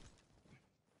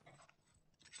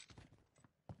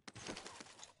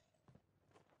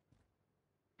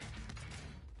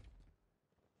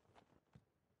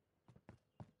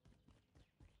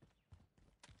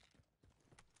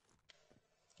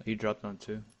 He dropped on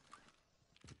two.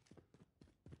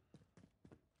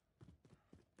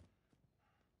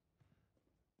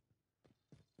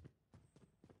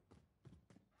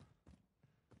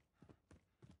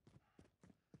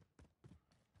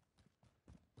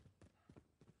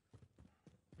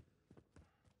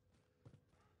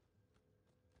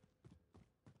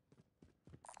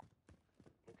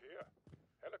 Look here.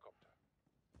 Helicopter.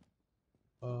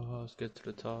 Oh, let's get to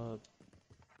the top.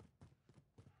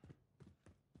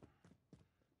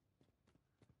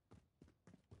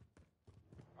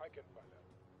 I can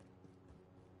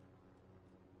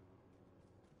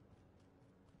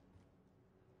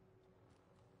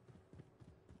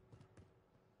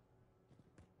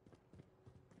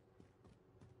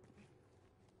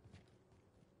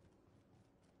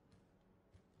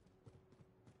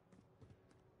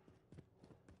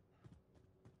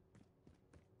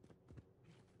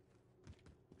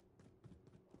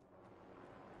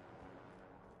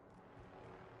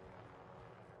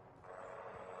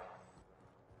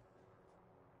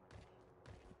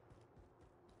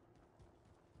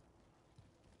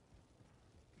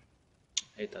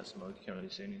hate that smoke. You can't really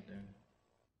see anything.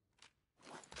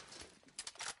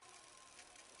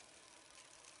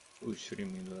 Who's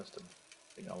shooting me? That's the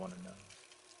thing I want to know.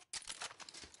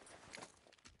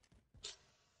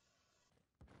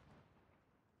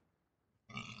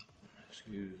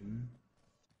 Excuse me.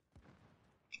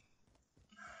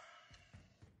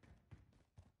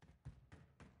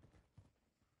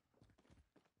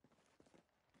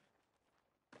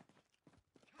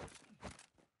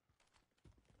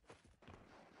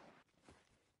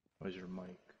 Where's your mic?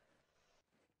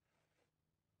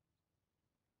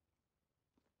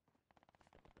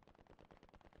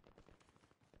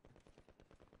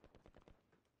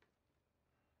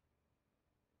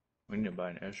 We need to buy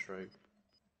an airstrike.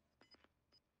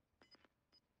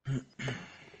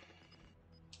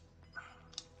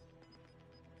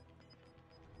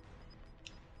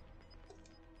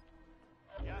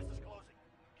 Gas is closing.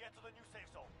 Get to the new safe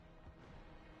zone.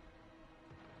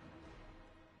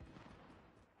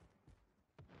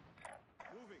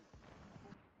 Moving.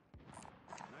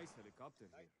 Nice helicopter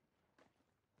here.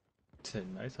 It's a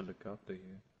nice helicopter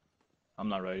here. I'm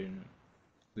not riding it.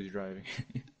 Who's driving?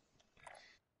 Here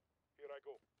I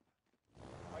go.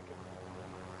 I can.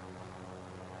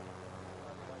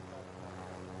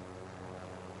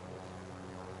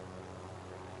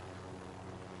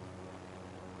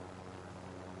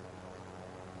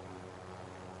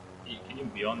 Can you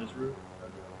be on this roof?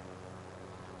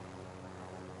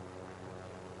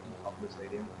 Top of the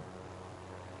stadium.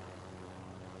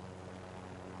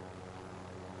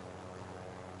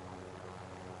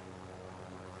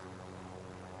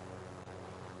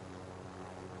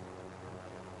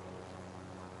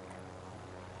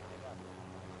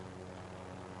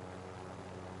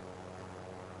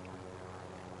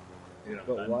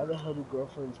 But why the hell do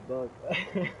girlfriends bug?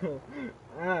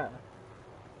 Ah.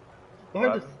 What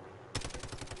Behind us.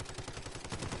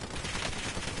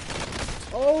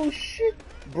 Oh shit!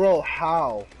 Bro,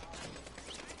 how?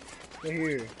 Right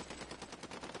here.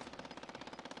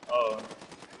 Oh.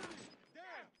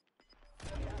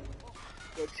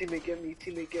 Yo, teammate get me,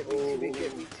 teammate get me, teammate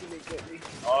get me, teammate get me.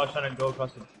 Oh, I was trying to go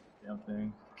across the damn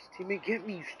thing. Teammate get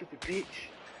me, you stupid bitch.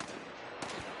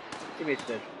 Teammate's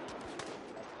dead.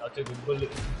 I'll take the bullet.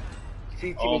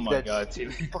 See, Oh teammate's my dead. god,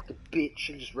 Stupid teammate. fucking bitch,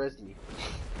 she just rezzed me.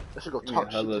 I should go Give me talk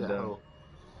a shit hella to that down. hoe.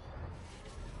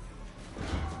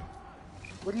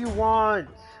 What do you want?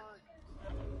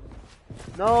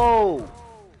 No!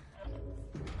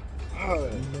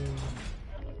 Bro,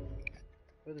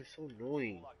 they're so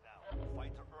annoying. Lock now.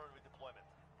 Fight to earn redeployment.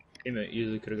 Teammate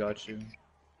easily could have got you.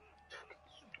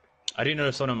 I didn't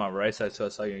notice someone on my right side, so I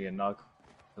saw you get knocked.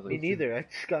 I was Me like, neither. I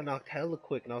just got knocked hella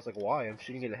quick, and I was like, why? I'm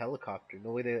shooting at a helicopter.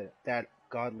 No way they that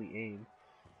godly aim.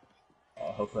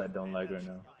 Oh, hopefully I don't lag right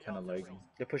now. Kind of lagging.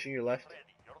 They're pushing your left.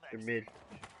 They're mid.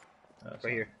 That's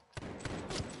Right here.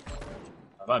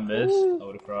 If I missed, Ooh. I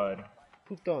would have cried.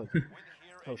 Pooped on.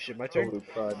 Oh shit, my I turn? would have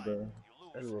cried, bro.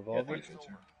 I had a Yeah, revolver. thanks, your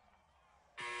turn.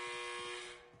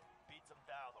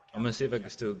 I'm gonna see if I can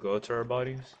still go to our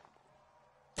bodies.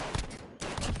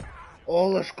 Oh,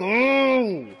 let's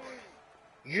go!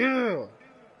 Yeah!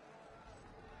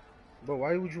 Bro,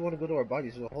 why would you want to go to our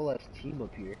bodies? There's a whole ass team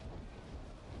up here.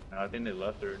 No, I think they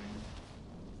left already.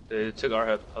 They took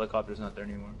our helicopter's not there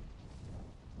anymore.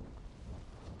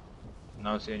 I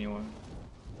don't see anyone.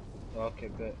 Okay,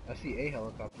 bet. I see a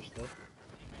helicopter still.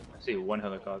 I see one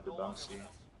helicopter, but I don't see.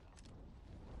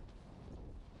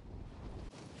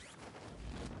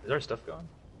 Is our stuff gone?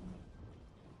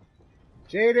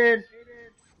 Jaden!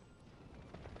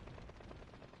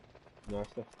 No,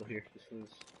 stuff's still here. This is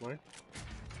mine?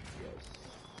 Yes.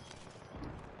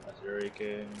 That's your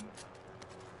AK.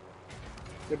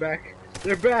 They're back!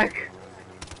 They're back!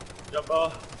 Jump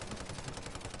off!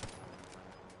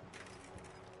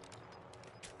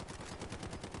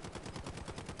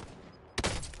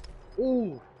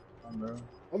 Ooh! Come on, bro.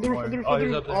 On the roof, on the roof, on the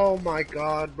roof! Oh my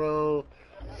god, bro.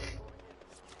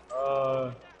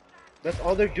 That's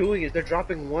all they're doing is they're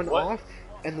dropping one off,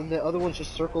 and then the other ones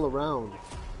just circle around.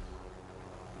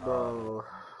 Bro.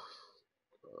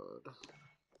 God.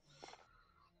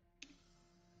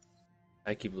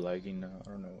 I keep lagging now.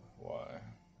 I don't know why. I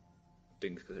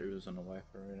think it's because everyone's on the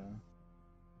Wi-Fi right now.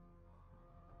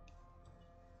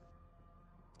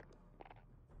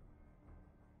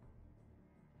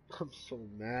 I'm so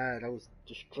mad. I was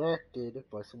distracted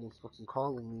by someone fucking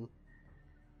calling me.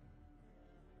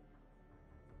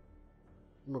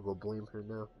 I'm gonna go blame her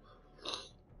now.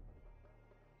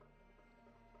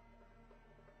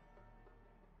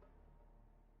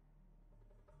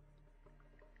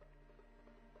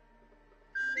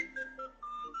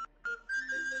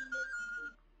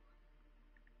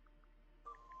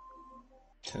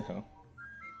 So,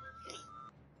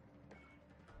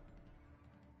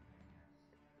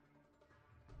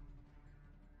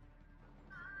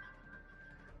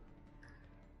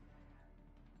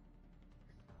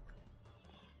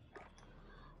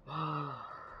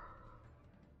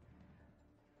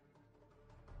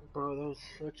 Bro, that was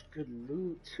such good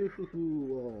loot too.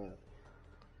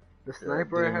 The yeah, I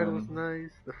sniper I had was didn't.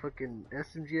 nice. The fucking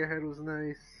SMG I had was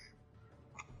nice.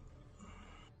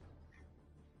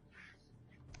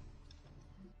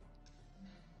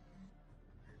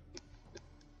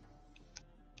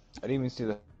 I didn't even see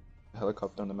the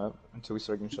helicopter on the map until we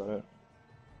started getting shot at.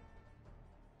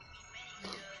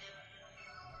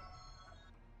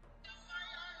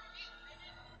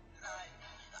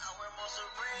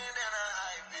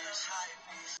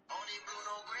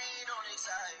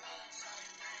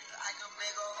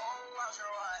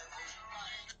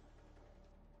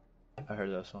 I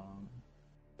heard that song.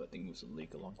 I think it was a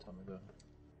leak a long time ago.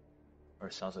 Or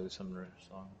it sounds like a similar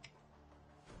song.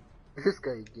 This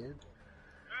guy again.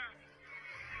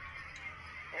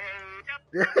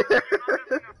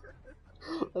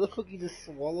 How the fuck you just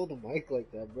swallow the mic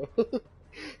like that, bro?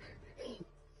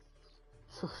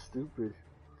 So stupid.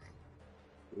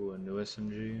 Ooh, a new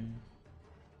SMG.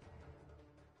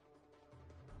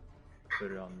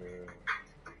 Put it on the.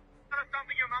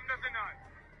 Something your mom doesn't know.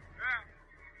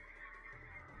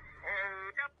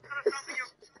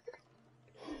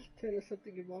 Tell us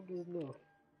something your mom doesn't know.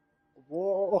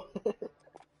 Whoa!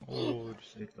 Oh,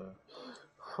 just like a.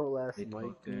 Whole ass They mic,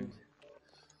 talking. dude.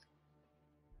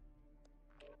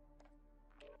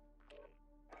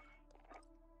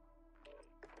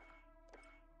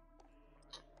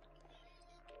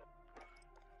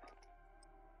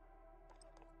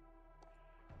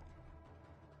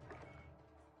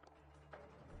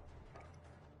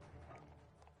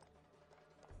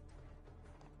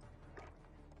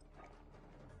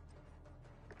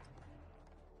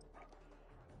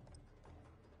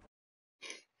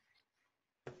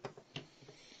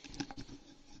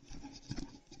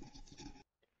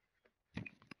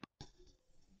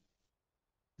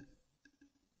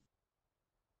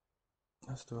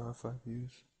 I still have 5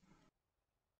 views.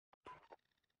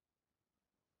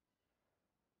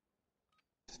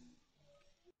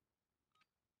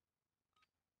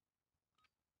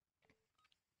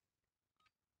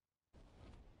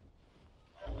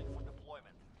 Holding for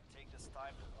deployment. Take this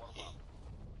time to warm up.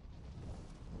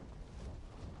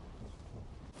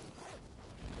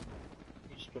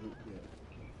 You just put it, yeah.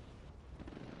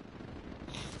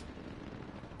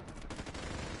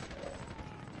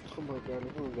 Oh my god,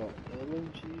 everyone got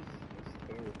LMGs? That's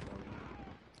terrifying.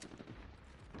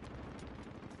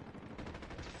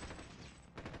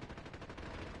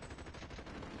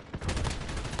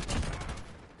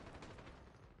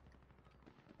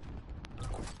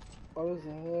 Oh, there's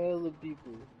a hell of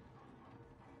people.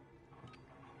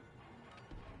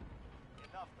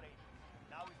 Enough training.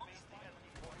 Now we face the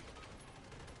enemy point.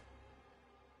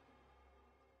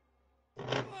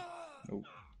 Oh.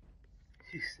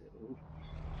 He said, oh.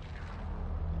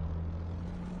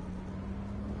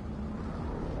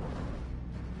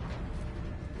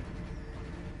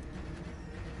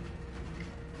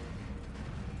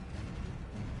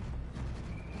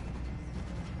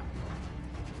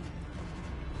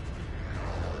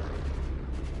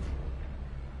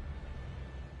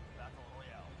 Battle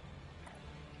Royale.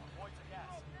 Avoid the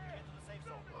gas. Get to the safe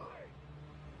zone.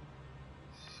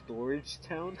 Storage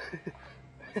town?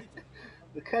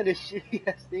 What kind of shitty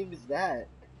ass name is that?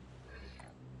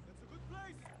 That's a good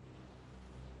place.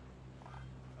 I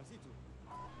see two.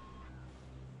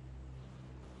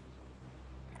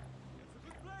 That's a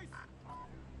good place.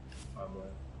 My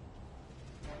bad.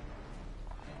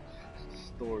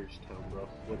 Storage town, bro.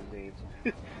 What a name.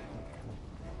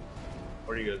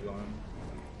 Where are you guys going?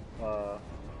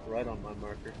 Right on my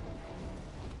marker.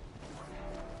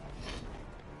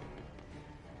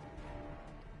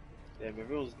 Damn,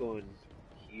 everyone's going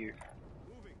here.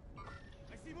 Moving.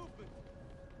 I see movement.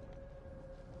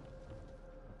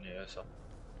 Yeah, I saw.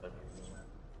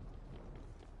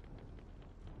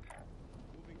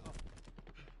 Moving up.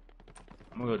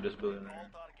 I'm gonna go to this building. All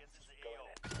targets in the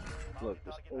AO. Look, Bounty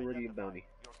there's target already a identified. bounty.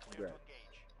 You're clear to Congrats. engage.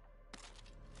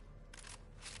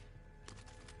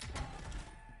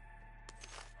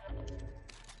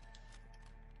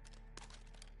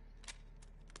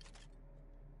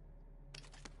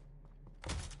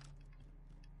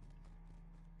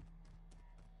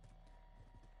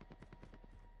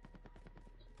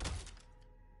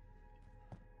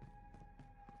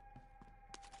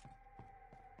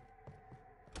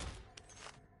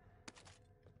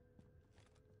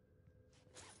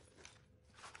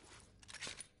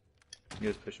 You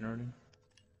guys pushing already?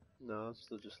 No, I'm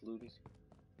still just looting.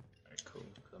 Alright, cool.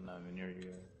 Cause I'm not even near you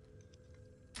yet.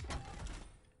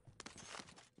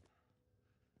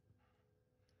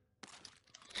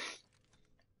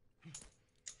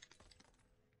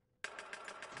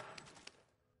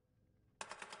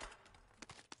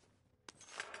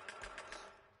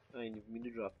 I didn't even mean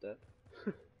to drop that.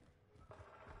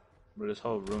 Bro, this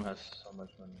whole room has so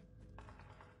much money.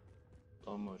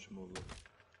 So much movement.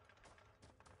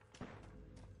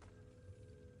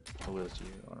 Oh, that's you.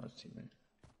 Oh, no, it's teammate.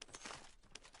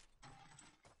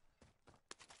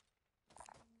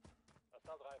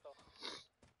 Assault rifle.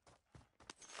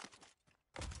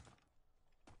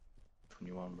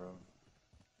 21, bro.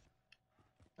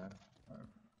 Yeah. Alright.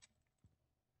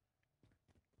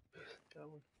 That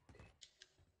one.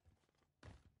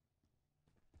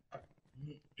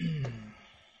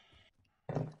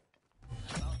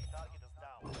 Bounty target is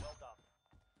down. Well done.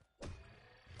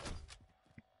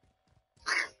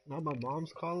 Now my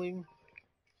mom's calling.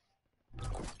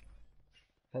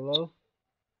 Hello?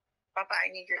 Papa,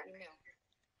 I need your email.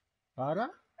 Ara?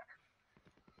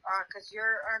 Cause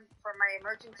you're for my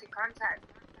emergency contact.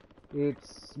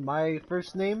 It's my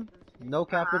first name, no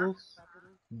capitals,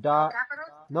 No dot, capitals?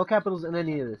 no capitals in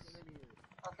any of this.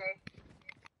 Okay.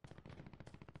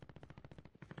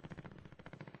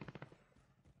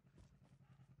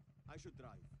 I should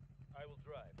drive. I will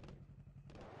drive.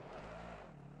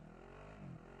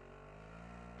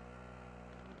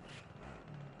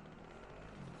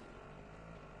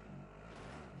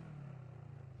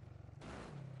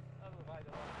 I will ride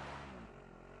along.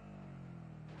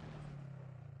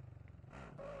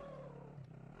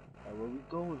 Alright, where we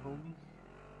going, homie?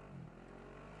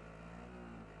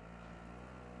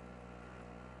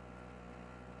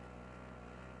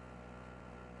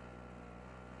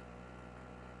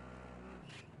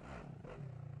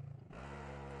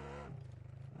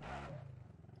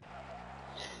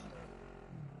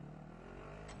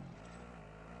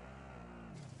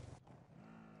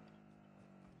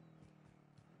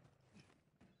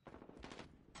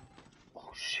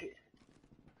 Oh shit.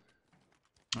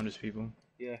 Oh, there's people.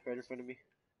 Yeah, right in front of me.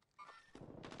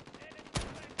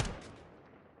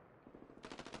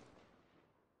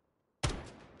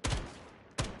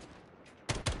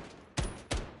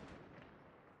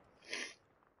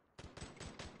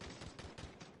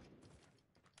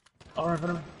 Oh, right in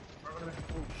front of me.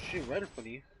 Oh shit, right in front of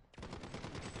you.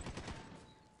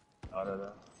 Out of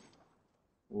there.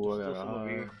 Ooh, I Still got some over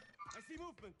here. I see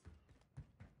movement.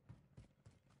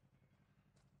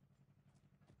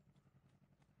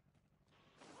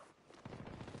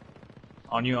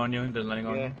 On you. They're landing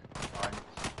on Yeah. you.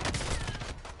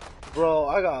 Bro,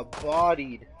 I got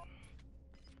bodied.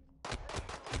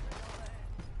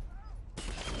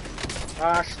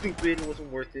 Ah, stupid. It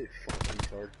wasn't worth it. Fucking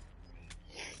retard.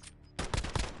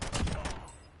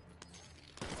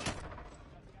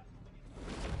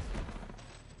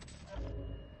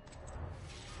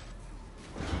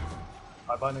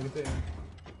 Bye, nigga.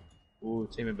 Ooh,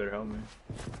 teammate better help me.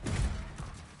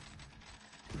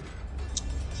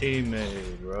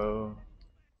 Teammate, bro.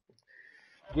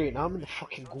 Great, now I'm in the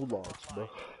fucking gulags, bro. If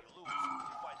you lose, your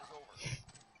fight is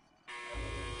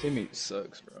over. Teammate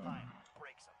sucks, bro. Time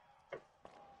breaks him.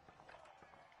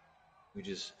 We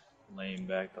just laying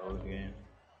back the whole game.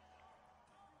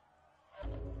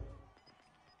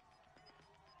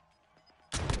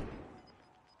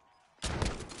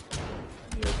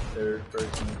 Yeah, third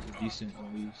person is decent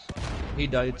at least. He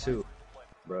died too,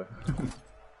 bro.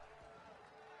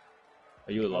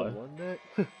 Are you I alive? won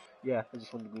that? Yeah, I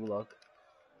just won the gulag.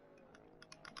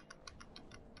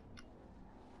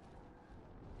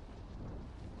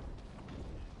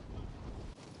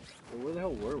 Well, where the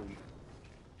hell were we?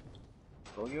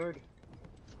 Boneyard?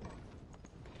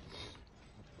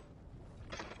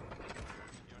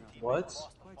 What?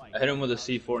 I hit him with a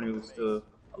C4 and he was still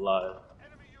alive.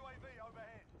 Enemy UAV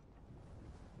overhead.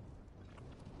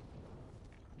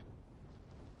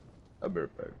 I'll be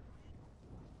right back.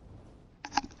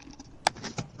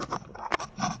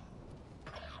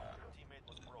 Your teammate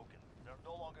was broken. They're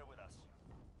no longer with us.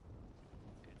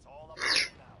 It's all up to you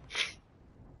now.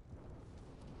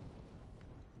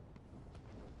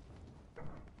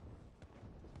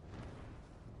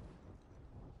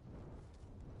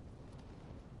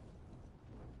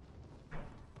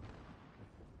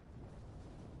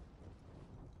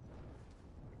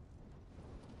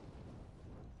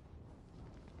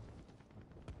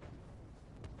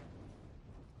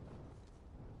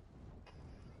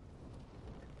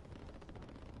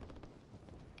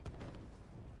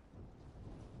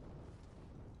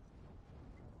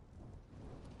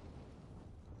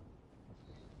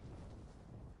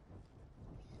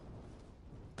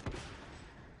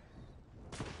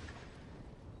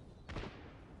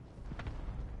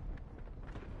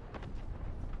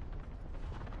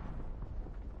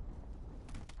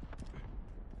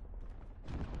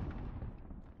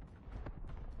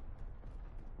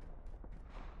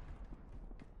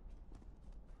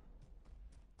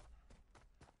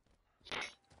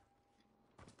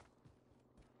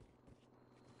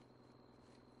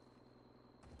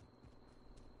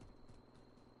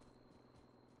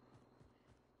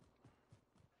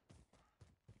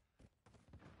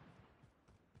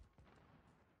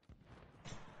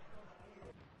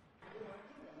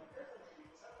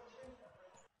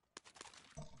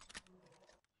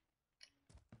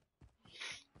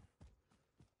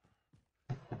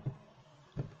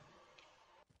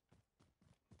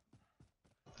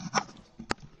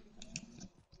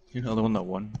 You know the one that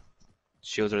won?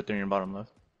 Shields right there in your bottom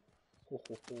left. Ho,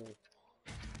 ho, ho.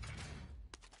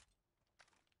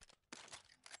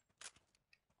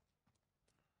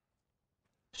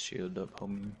 Shield up,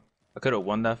 homie. I could have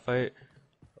won that fight.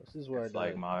 This is where I If,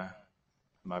 like died.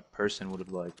 my person would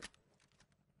have like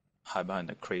hide behind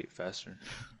the crate faster.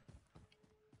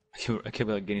 I kept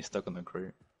like getting stuck on the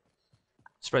crate.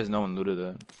 Surprised no one looted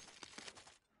that.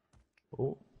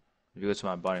 Oh, if you go to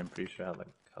my body, I'm pretty sure I had like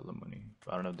hella money.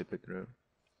 But I don't know if they picked it up.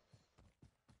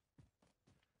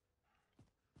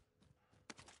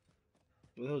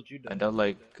 Where the hell did you I die? died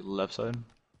like left side.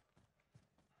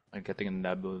 Like I think in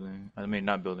that building. I mean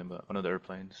not building, but one of the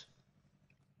airplanes.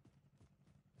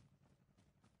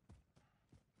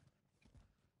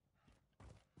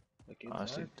 Like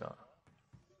Honestly, inside?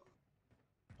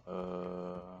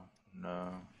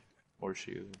 no. More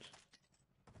shields.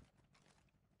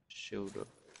 Shield up.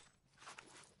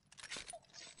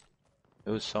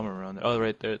 It was somewhere around there. Oh,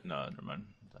 right there. No, never mind.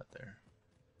 Not there.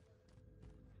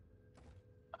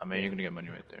 I mean, you're gonna get money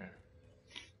right there.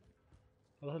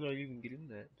 How the hell do I even get in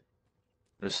that?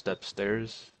 There's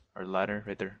stairs or ladder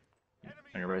right there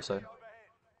on your right side.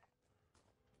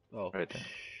 Oh. Right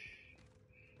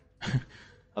there.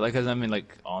 I like how I'm in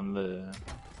like on the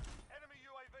Enemy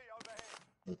UAV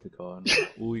overhead. what's it called?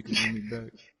 Ooh, you can bring me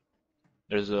back.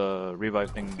 There's a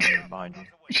revive thing behind you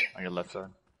on your left side.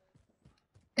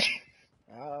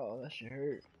 Ow, that should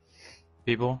hurt.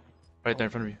 People, right there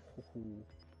in front of you. Ooh.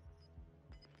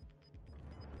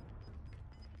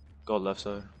 Go left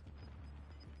side.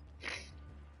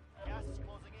 Gas is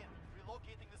closing in.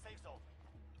 Relocating the safe zone.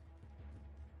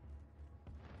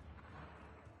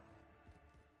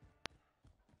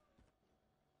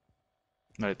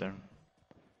 Right there.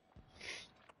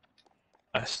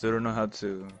 I still don't know how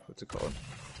to what's it called?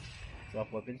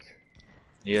 Drop weapons.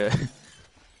 Yeah.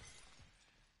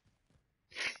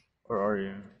 Where are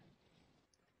you?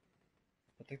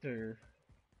 I think they're...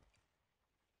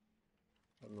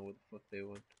 I don't know what the fuck they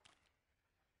want.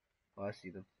 Oh, I see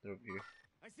them. They're over here.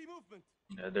 I see movement.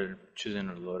 Yeah, they're choosing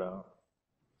a loadout.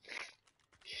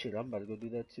 Shit, I'm about to go do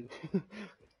that too.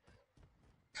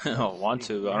 I want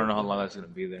to, but I don't know how long that's gonna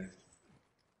be there.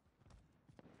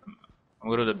 I'm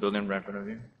going to the building right in front of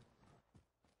you.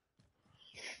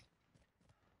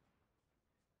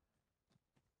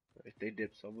 If they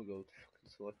dip, so I'm gonna go fucking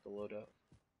select the loadout.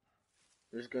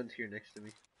 There's guns here next to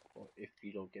me. Or if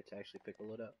you don't get to actually pick a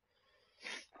loadout.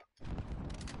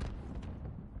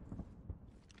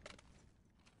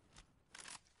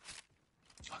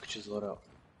 I could choose loadout.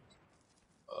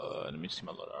 Let me see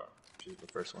my loadout. Choose the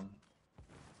first one.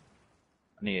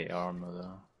 I need AR armor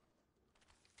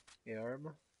though. AR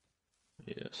ammo?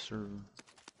 Yes, sir.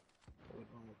 I went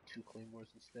on with 2 claymores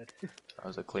instead. That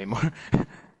was a claymore.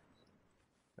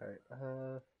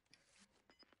 Alright,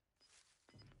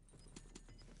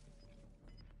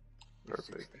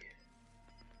 Perfect. 60.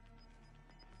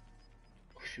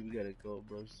 Oh shit, we gotta go,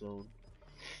 bro. Zone.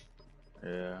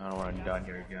 Yeah, I don't want to die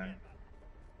here again.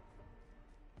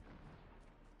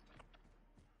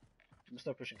 I'm gonna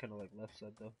start pushing kind of like left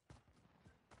side though.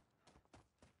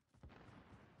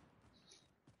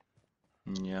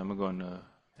 Yeah, I'm gonna go in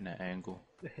an angle.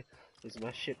 Is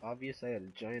my shit obvious? I had a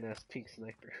giant ass pink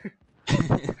sniper.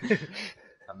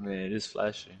 I mean, it is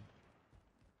flashing.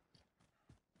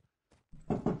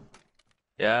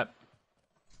 Yeah. Are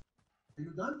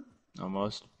you done?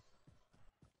 Almost.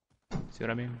 See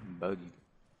what I mean? Buggy.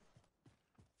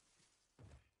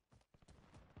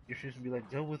 You're supposed to be like,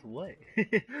 done with what?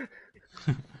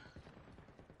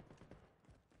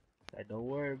 Like, don't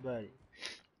worry about it.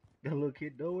 No, look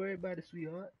kid, don't worry about it,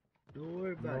 sweetheart. Don't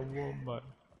worry about it. But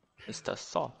it's the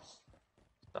sauce.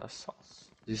 The sauce.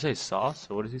 Did you say sauce,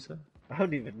 or what did he say? I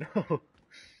don't even know.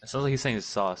 It sounds like he's saying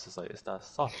sauce. It's like, it's the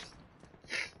sauce.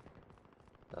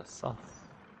 The sauce.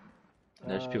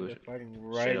 And there's people They're fighting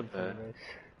right straight in up front of us.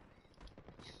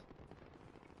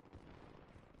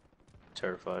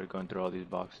 terrified going through all these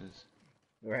boxes.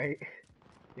 Right?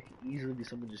 It could easily be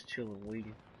someone just chilling,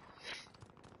 waiting.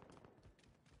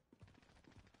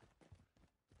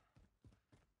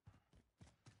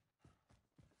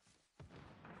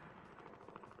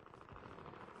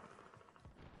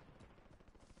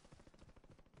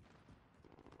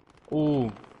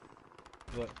 Ooh.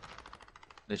 What?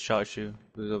 They shot you.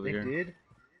 Who's over They here? did?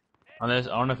 Unless,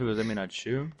 I don't know if it was aiming at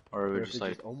you, or it Or was if just it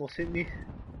like, just almost hit me?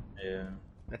 yeah.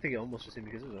 I think it almost just hit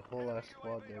me because there's a whole ass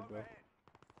squad there, bro.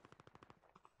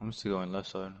 I'm still going left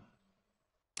side.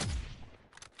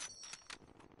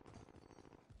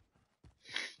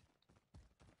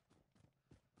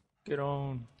 Get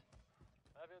on.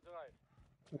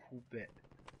 Ooh, bet.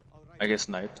 All right. I get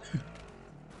sniped.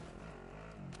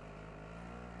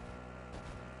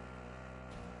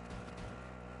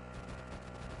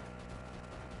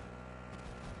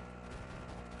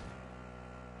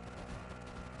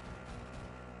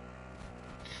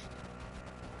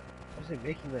 wasn't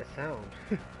making that sound.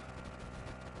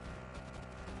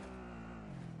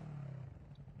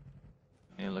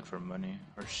 I need to look for money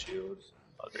or shields.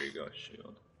 Oh, there you go,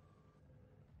 shield.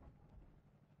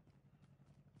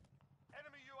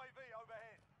 Enemy UAV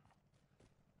overhead.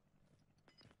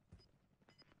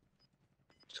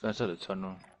 Just got to the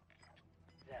tunnel.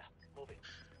 Yeah,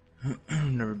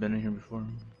 moving. Never been in here before.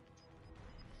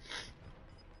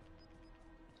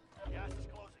 Gas is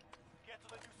closing. Get to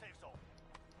the new safe zone.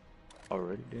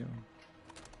 Already, damn.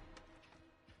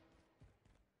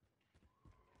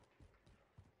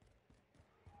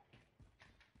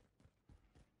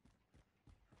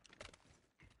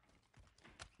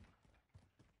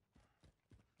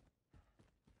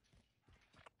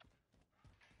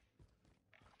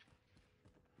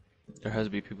 There has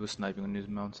to be people sniping on these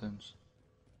mountains.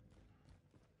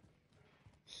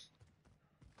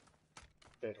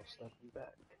 They don't stop me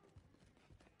back.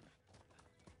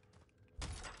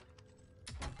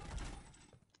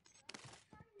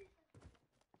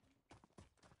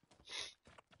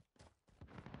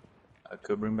 I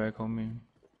could bring back homie.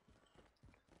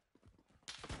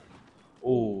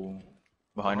 Oh,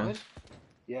 behind us.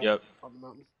 Yeah. Yep. On the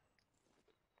mountain.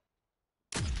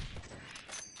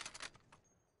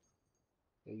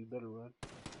 Yeah, you better run.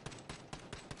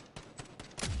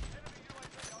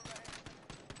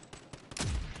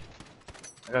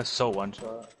 I got so one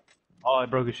shot. Oh, I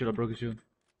broke his shield. I broke his shield.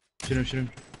 Shoot him! Shoot him!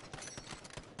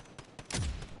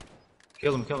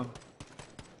 Kill him! Kill him!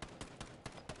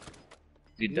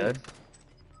 Is he dead?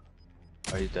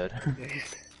 Oh, he's dead.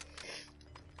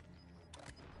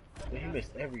 Yeah, he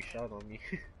missed every shot on me.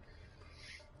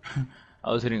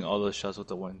 I was hitting all those shots with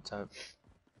the one tap.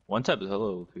 One tap is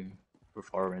hella OP for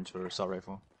far range or assault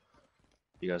rifle.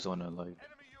 You guys wanna like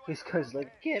This guy's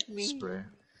like, get me. spray?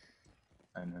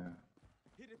 I know.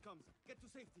 Here it comes. Get to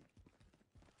safety.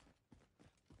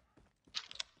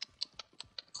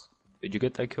 Did you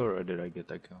get that kill or did I get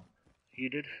that kill? You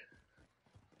did?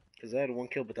 Cause I had one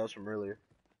kill, but that was from earlier.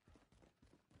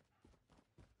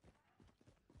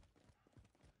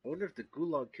 I wonder if the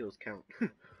gulag kills count. Like,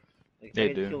 if They I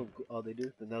had do. killed- oh, they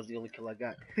do? Then that was the only kill I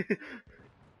got.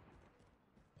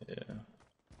 Yeah.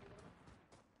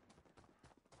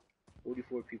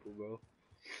 44 people, bro.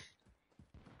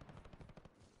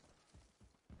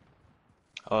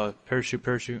 Parachute,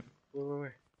 parachute.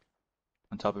 Where?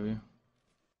 On top of you.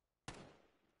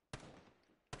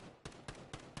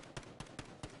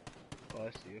 Oh, I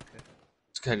see, okay.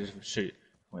 This guy just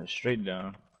went straight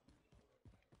down.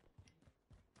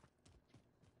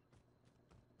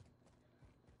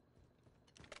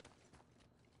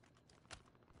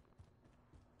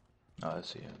 Oh, I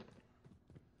see it.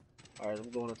 Alright,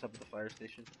 I'm going on top of the fire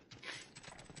station.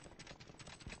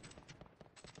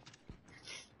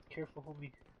 Careful,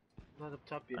 homie. I'm not up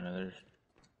top I yet. know there's.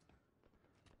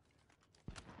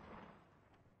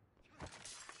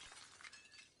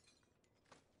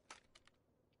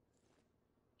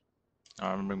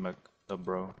 Alright, I'm gonna bring back the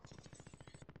bro. Are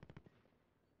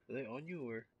they on you,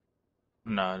 or?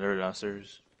 Nah, they're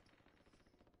downstairs.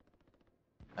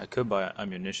 I could buy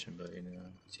ammunition, but you know,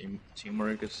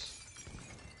 teamwork is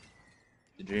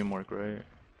the dream work, right?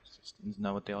 It's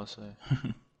not what they all say.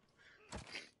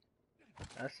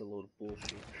 That's a load of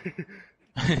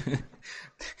bullshit.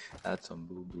 That's some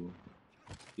boo boo.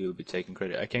 You'll be taking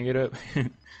credit. I can't get up.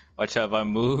 Watch out if I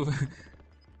move.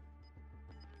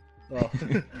 Oh.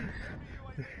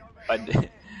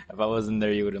 If I wasn't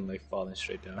there, you wouldn't like falling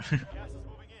straight down. Gas is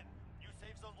moving in. New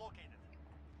safe zone located.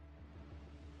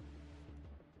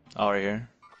 Oh, right here.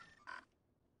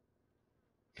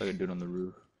 Like a dude on the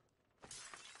roof.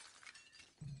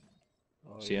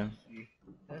 Oh, See him? see.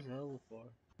 That's hella far.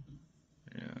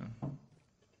 Yeah. I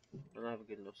don't have a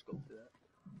good enough scope for that.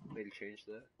 Maybe change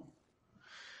that.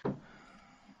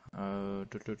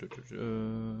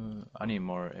 I need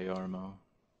more AR ammo.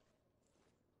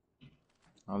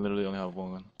 I literally only have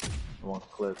one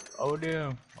clip. Oh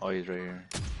damn! Oh, he's right here.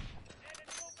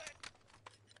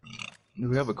 Do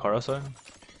we have a car outside?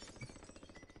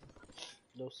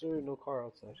 No sir, no car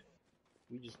outside.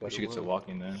 We just We got should get to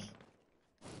walking then.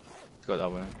 Let's go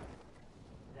that way.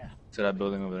 Yeah. To that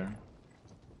building over there.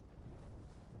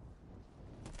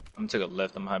 I'm gonna take a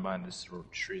left. I'm hide behind this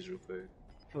trees real quick.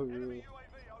 For real. UAV overhead.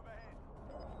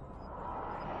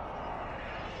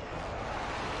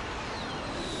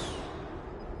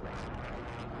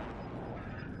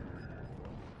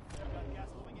 Got gas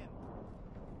moving in.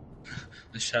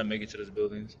 Let's try to make it to those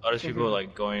buildings. Oh, there's people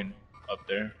like going up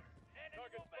there.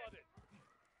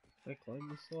 Can I climb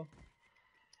this stuff?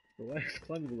 Why is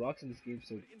climbing the rocks in this game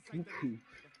so Inside the poo-poo? ring.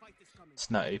 The fight is coming.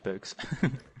 It's not Apex.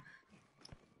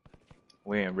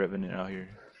 We ain't Revenant out here.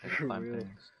 Like For climb real.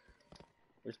 things.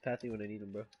 Where's Patty when I need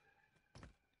him, bro?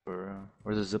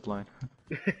 Where's the zip line?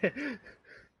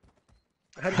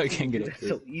 How did I you can't do get up that this.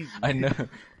 so easy? I know.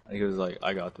 He was like,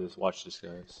 I got this. Watch this,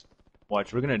 guys.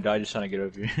 Watch, we're gonna die just trying to get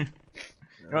up here.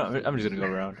 You know what, I'm just gonna go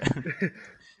around.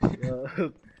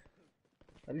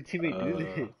 How did teammate do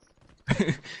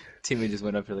this? Teammate just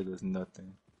went up here like it was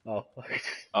nothing. Oh.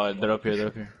 Oh, they're up here, they're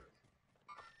up here.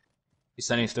 He's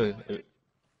standing still. He's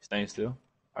standing still.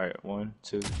 Alright, 1,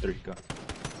 2, 3, go.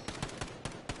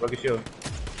 Broke his shield.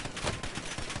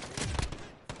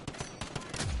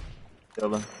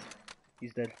 Kill him.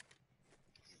 He's dead.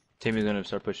 Teammate's gonna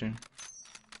start pushing.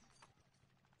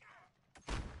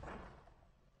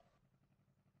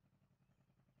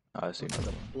 Oh, I see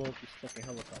another one. Blow up this fucking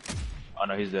helicopter. Oh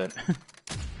no, he's dead.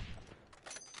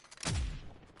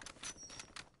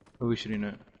 Who are we shooting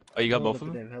at? Oh, you got Blowing both up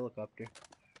of the them? damn helicopter.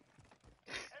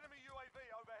 Enemy UAV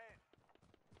overhead.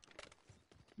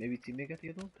 Maybe teammate got the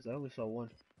other one? Because I only saw one.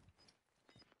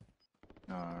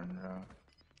 No, no.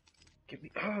 Get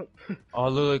me up! Oh,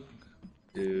 look.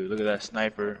 Dude, look at that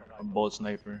sniper. A bolt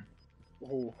sniper.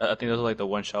 Oh, I think those are like the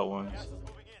one-shot ones. Gas is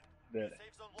moving in. that.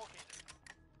 Safe zone located.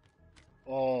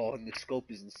 Oh, and the scope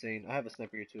is insane. I have a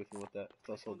sniper here too if you want that. It's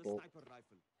also a On the bolt. sniper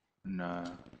rifle. Nah.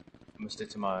 I'm gonna stick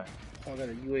to my Oh, I got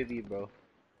a UAV, bro.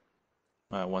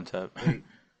 one tap. Wait,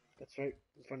 that's right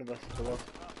in front of us. Below.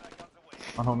 Back guns away.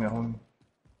 On homie, on homie.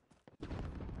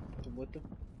 I'm with them.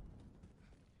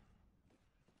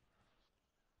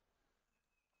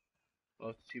 Oh,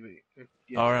 it's teammate.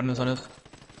 Yeah, Oh, on us.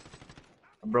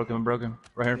 I broke him. Right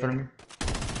here in front of me.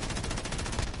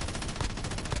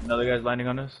 Another guy's landing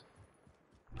on us.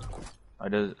 I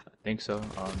think so.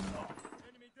 Enemy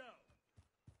down.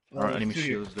 Our there's enemy two here.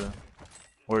 shields though.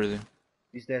 Where is he?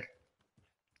 He's dead.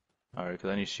 Alright, cause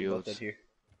I need Both shields. dead here.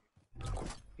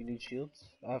 You need shields?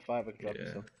 I have 5. I can drop you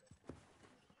Yeah. some.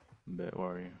 Bet, where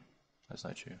are you? That's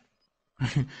not you.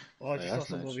 Oh, I just saw that's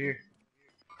something not over you. here.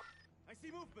 I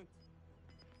see movement.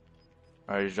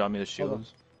 Alright, just drop me the Hold on.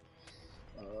 shields.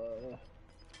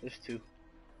 There's 2.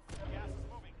 Gas is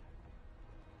moving.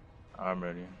 I'm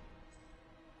ready.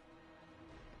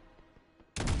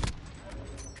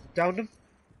 Downed him.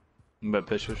 Bet,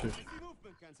 push. I see movement.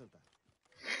 Cancel that.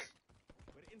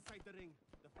 We're inside the ring.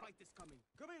 The fight is coming.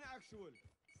 Come in, actual.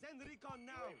 Send recon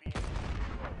now.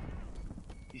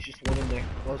 He's just one in there.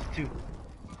 Oh, it's 2. Enemy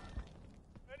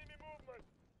movement.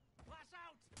 Flash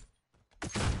out.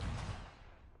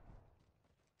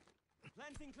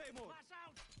 Planting claymore. Flash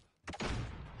out.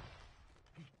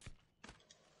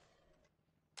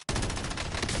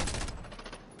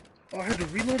 Oh, I had to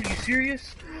reload? Are you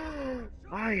serious?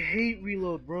 I hate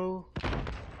reload, bro.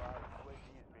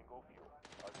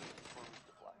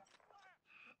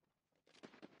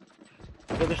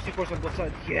 Oh, there's 2 force on both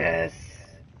sides. Yes!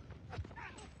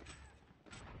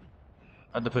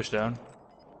 I had to push down.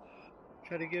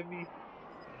 Try to get me.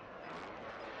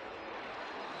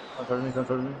 Come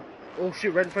towards me. Oh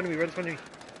shit, right in front of me.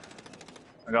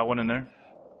 I got one in there.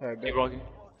 Alright, Keep bet. walking.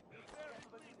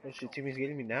 Oh shit, teammate's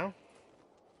getting me now?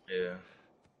 Yeah.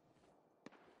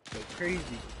 Like crazy.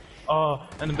 Oh,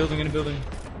 in the building.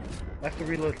 I have to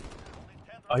reload.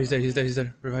 Oh, he's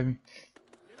dead. Revive me.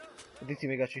 I think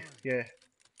teammate got you. Yeah.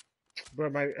 Bro,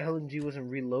 my LMG wasn't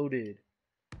reloaded.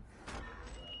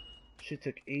 Shit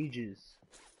took ages.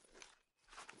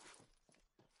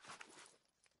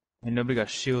 And nobody got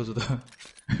shields though.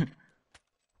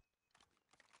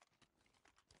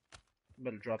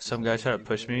 Better drop Some this guy tried to LMG,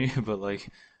 push bro. me, but like,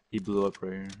 he blew up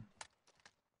right here.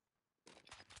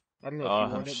 I don't know Oh, I if you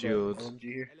have want it, shields. but LMG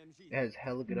here. LMG. It has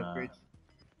hella good Nah. upgrades.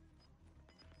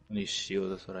 I need shields,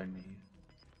 that's what I need.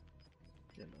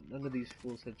 Yeah, no, none of these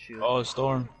fools had shields. Oh,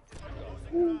 Storm.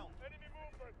 Oh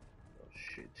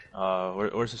shit.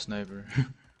 Where's the sniper?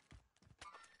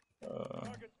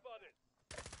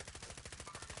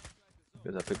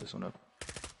 Guess I picked this one up.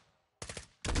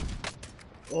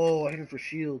 Oh, I hit him for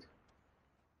shield.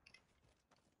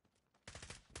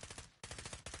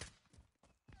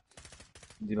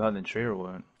 Is he behind the tree or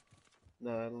what?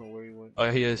 No, I don't know where he went. Oh,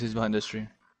 he is. He's behind this tree.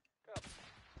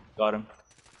 Got him.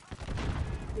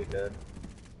 Good, dead.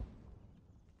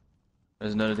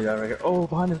 There's another guy right here. Oh,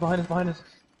 behind us.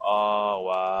 Oh,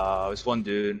 wow. It's one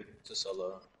dude. It's a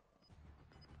solo.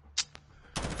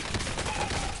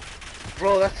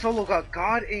 Bro, that solo got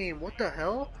god aim. What the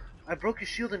hell? I broke his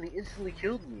shield and he instantly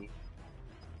killed me.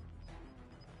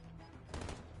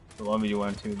 The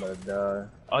 1v1 team about to die.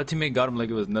 Our teammate got him like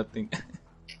it was nothing.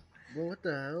 Bro, what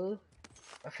the hell?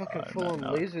 I fucking Nah, full on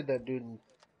nah. lasered that dude and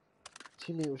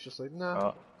teammate was just like,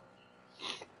 nah.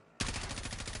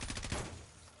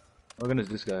 What gun does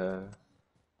this guy have?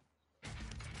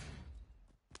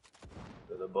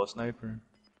 the boss sniper.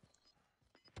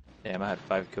 Damn, I had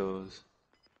 5 kills.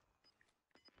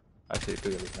 Actually,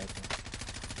 3 of the sniper.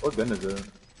 What gun is that?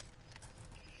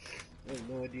 I have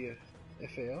no idea.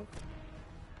 FAL?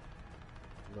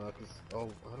 Nah, cause I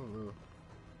don't know.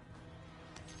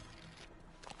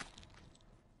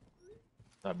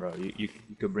 Nah, bro, you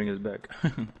could bring us back.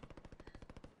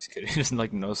 Just kidding. There's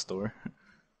like no store.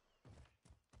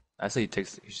 I say you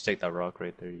should take that rock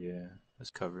right there. Yeah,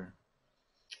 let's cover.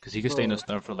 Cause he could stay in the Bro,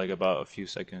 storm for like about a few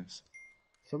seconds.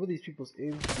 some of these people's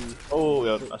aims be. Oh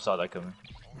yeah, I saw that coming.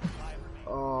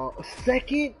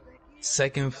 Second?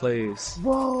 Second place.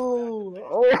 Whoa!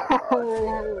 Oh!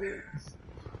 You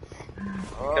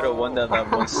could have won that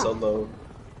one solo.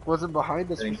 Wasn't behind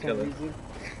us for Didn't some kill it. reason.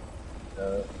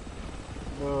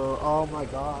 No, oh my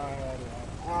god.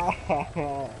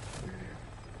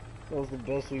 That was the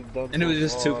best we've done And it so was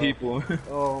just far. 2 people.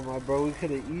 Oh my bro, we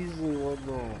could have easily won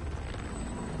that.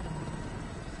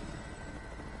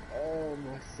 Oh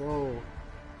my soul.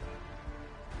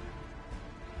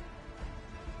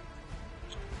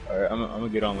 Alright, I'm gonna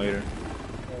get on later.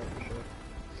 Alright, for sure.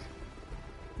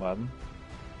 What happened?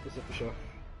 That's it for sure.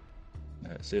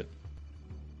 That's it.